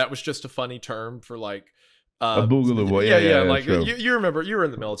page, that was just a funny term for like a Boogaloo Boy. Yeah. Like you remember, you were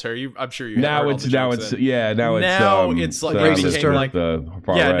in the military. I'm sure you. Now it's like it became like the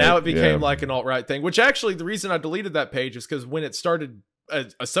far yeah. right. Now it became like an alt-right thing. Which actually, the reason I deleted that page is because when it started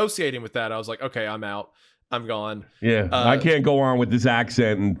associating with that, I was like, okay, I'm out. I'm gone. Yeah, I can't go on with this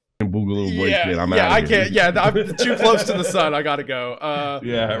accent and Boogaloo Boy shit. I'm out. I can't. Yeah, I'm too close to the sun. I gotta go.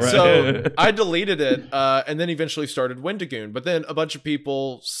 Yeah, right. So I deleted it, and then eventually started Wendigoon. But then a bunch of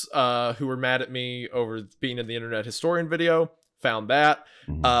people who were mad at me over being in the internet historian video found that.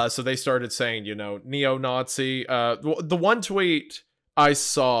 So they started saying, neo-Nazi. The one tweet I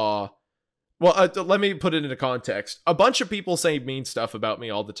saw. Well, let me put it into context. A bunch of people say mean stuff about me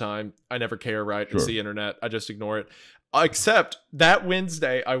all the time. I never care, right? It's the internet. I just ignore it. Except that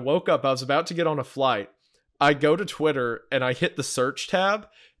Wednesday, I woke up. I was about to get on a flight. I go to Twitter and I hit the search tab,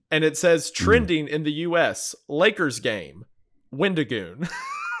 and it says trending in the U.S. Lakers game, Wendigoon.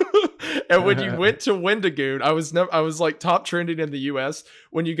 And when you went to Wendigoon, I was like top trending in the U.S.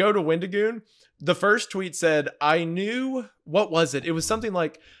 When you go to Wendigoon, the first tweet said, "I knew." What was it? It was something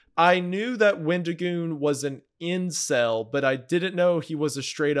like, "I knew that Wendigoon was an incel, but I didn't know he was a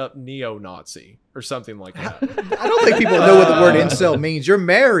straight up neo-Nazi," or something like that. I don't think people know what the word incel means. You're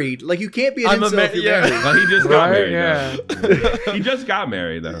married. Like, you can't be an incel if you're married. Well, he just got married. Yeah. He just got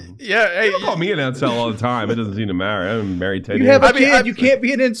married, though. Yeah. Hey, People call me an incel all the time. It doesn't seem to matter. I'm married 10 You years. have a kid. You can't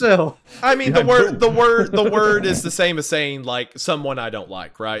be an incel. I mean, the word is the same as saying like someone I don't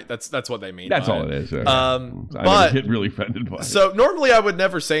like, right? That's what they mean. That's by all it is. I get really offended by it. So normally I would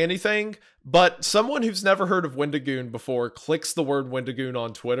never say anything, but someone who's never heard of Wendigoon before clicks the word Wendigoon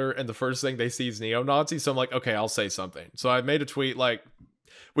on Twitter, and the first thing they see is neo-Nazi. So I'm like, okay, I'll say something. So I made a tweet like,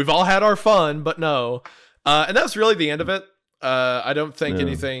 "We've all had our fun, but no," and that was really the end of it. I don't think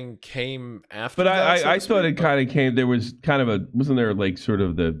anything came after. But that, I thought it kind of came. There was kind of wasn't there like sort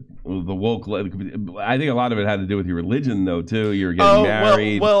of the woke? I think a lot of it had to do with your religion, though, too. You're getting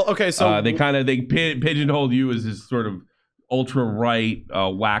married. Well, okay. So they pigeonholed you as this sort of ultra right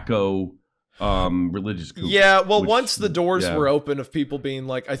wacko religious kook. Yeah, well, once the doors were open of people being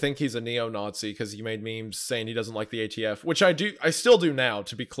like, I think he's a neo-Nazi because he made memes saying he doesn't like the ATF, which I still do now,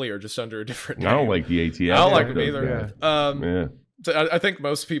 to be clear, just under a different name. I don't like the ATF. I don't like it either. I think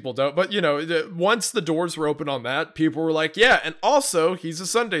most people don't. But, once the doors were open on that, people were like, yeah, and also he's a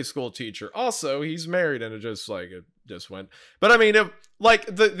Sunday school teacher. Also, he's married. And it just went. But I mean,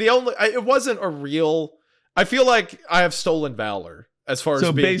 it wasn't a real, I feel like I have stolen valor. As far as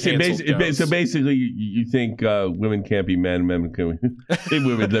being canceled goes. So basically, you think women can't be men, men can be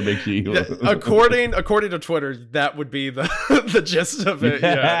women. That makes you evil. according to Twitter, that would be the gist of it.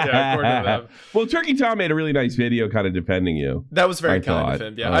 Yeah, according to them. Well, Turkey Tom made a really nice video, kind of defending you. That was very kind of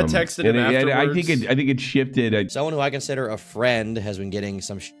him. Yeah, I texted him afterwards. I think it shifted. Someone who I consider a friend has been getting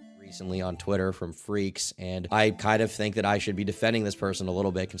some recently on Twitter from freaks, and I kind of think that I should be defending this person a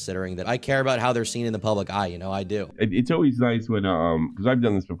little bit, considering that I care about how they're seen in the public eye. I do. It's always nice when because I've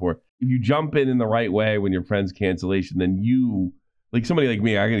done this before. If you jump in the right way when your friend's cancellation, then you, like somebody like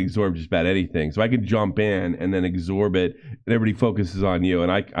me, I can absorb just about anything. So I can jump in and then absorb it, and everybody focuses on you, and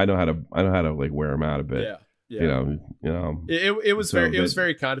I know how to like wear them out a bit. Yeah. You know. It was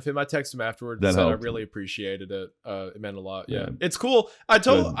very kind of him. I texted him afterwards and said I really appreciated it. It meant a lot. Yeah. It's cool. I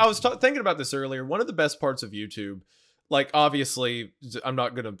was thinking about this earlier. One of the best parts of YouTube, like, obviously, I'm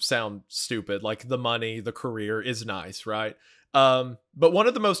not gonna sound stupid. Like, the money, the career is nice, right? But one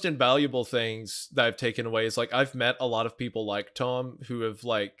of the most invaluable things that I've taken away is like I've met a lot of people like Tom who have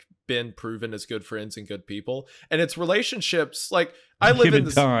like been proven as good friends and good people, and it's relationships. Like, I live in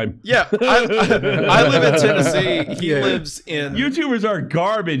time. Yeah, I live in Tennessee. He lives in. YouTubers are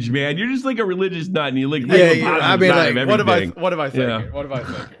garbage, man. You're just like a religious nut, and you like. I mean, like, what am I thinking? What am I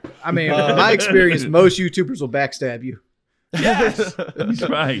thinking? I mean, in my experience, most YouTubers will backstab you. Yes, he's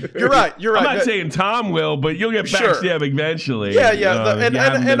right. You're right. I'm not saying Tom will, but you'll get backstab eventually. Yeah.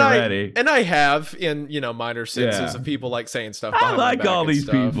 And I have in minor senses of people like saying stuff. I like all these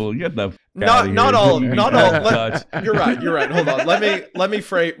people. Get the not all. You're right. Hold on. Let me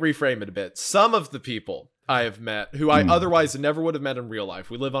reframe it a bit. Some of the people I have met who I otherwise never would have met in real life.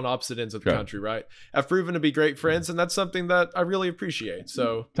 We live on opposite ends of the country, right? Have proven to be great friends, and that's something that I really appreciate.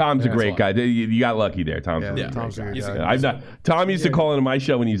 So Tom's a great guy. You got lucky there. Tom's a great guy. Tom used to call into my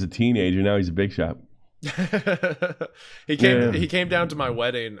show when he was a teenager. Now he's a big shot. He came down to my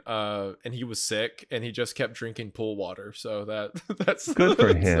wedding and he was sick and he just kept drinking pool water, so that's good for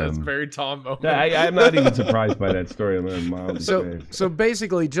him. That's a very Tom moment. I'm not even surprised by that story. So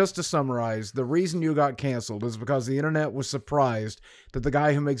basically, just to summarize, the reason you got canceled is because the internet was surprised that the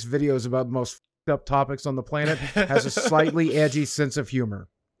guy who makes videos about the most f***ed up topics on the planet has a slightly edgy sense of humor.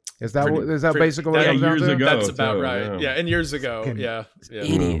 Is that basically what it comes down to? That's about right. Yeah, and years ago. Yeah.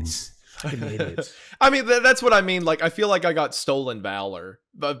 Idiots. Fucking idiots. I mean, that's what I mean. Like, I feel like I got stolen valor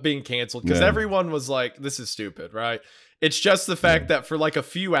of being canceled because everyone was like, this is stupid, right? It's just the fact that for like a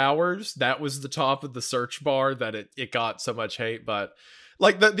few hours, that was the top of the search bar that it got so much hate. But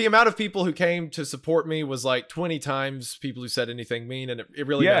like the amount of people who came to support me was like 20 times people who said anything mean, and it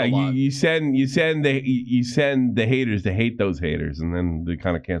really meant a lot. you send the haters to hate those haters, and then they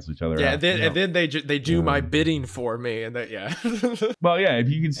kind of cancel each other out. And then they do my bidding for me, and Well, yeah, if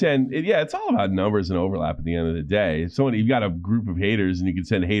you can send it's all about numbers and overlap at the end of the day. If you've got a group of haters and you can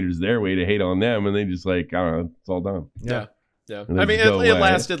send haters their way to hate on them, and they just like, I don't know, it's all done. Yeah. I mean, it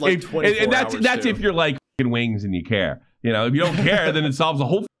lasted like 24 hours. And that's if you're like Wings and you care. If you don't care, then it solves the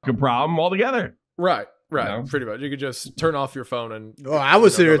whole fucking problem altogether. Right. Pretty much. You could just turn off your phone and. Oh, I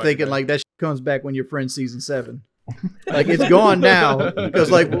was sitting there thinking like that shit comes back when you're Friends season 7. Like it's gone now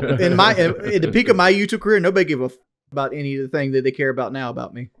because like at the peak of my YouTube career, nobody gave a about any of the thing that they care about now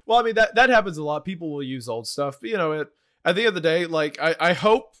about me. Well, I mean that happens a lot. People will use old stuff, but at the end of the day, like I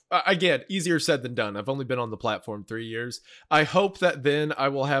hope, again, easier said than done. I've only been on the platform 3 years. I hope that then I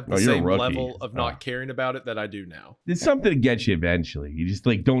will have the same level of not caring about it that I do now. There's something to get you eventually. You just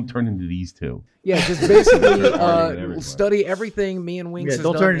like don't turn into these two. Yeah, just basically study everything me and Wings has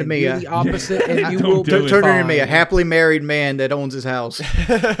don't done turn into me. The opposite, and you will turn into me, a happily married man that owns his house.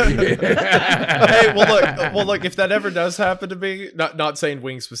 Hey, well, look. If that ever does happen to me, not saying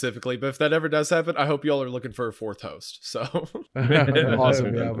Wings specifically, but if that ever does happen, I hope y'all are looking for a fourth host. So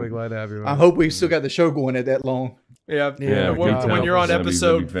awesome, yeah, I'll be glad to have you. I hope we still got the show going at that long. Yeah. When you're on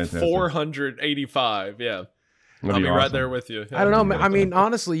episode 485, I'll be right there with you. I don't know. I mean,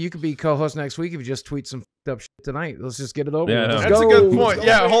 honestly, you could be co-host next week if you just tweet some up shit tonight. Let's just get it over. Yeah, with. That's a good point.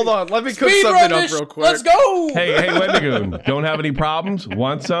 Yeah, hold on. Let me cook something up real quick. Let's go. Hey, Wendigoon, don't have any problems?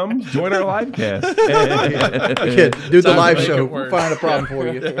 Want some? Join our live cast. Do the live show. We'll find a problem for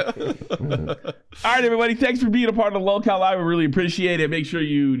you. All right, everybody. Thanks for being a part of the Lolcow Live. We really appreciate it. Make sure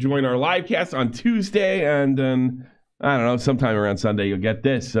you join our live cast on Tuesday, and then, I don't know, sometime around Sunday you'll get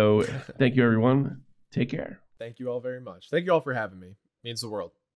this. So thank you, everyone. Take care. Thank you all very much. Thank you all for having me. It means the world.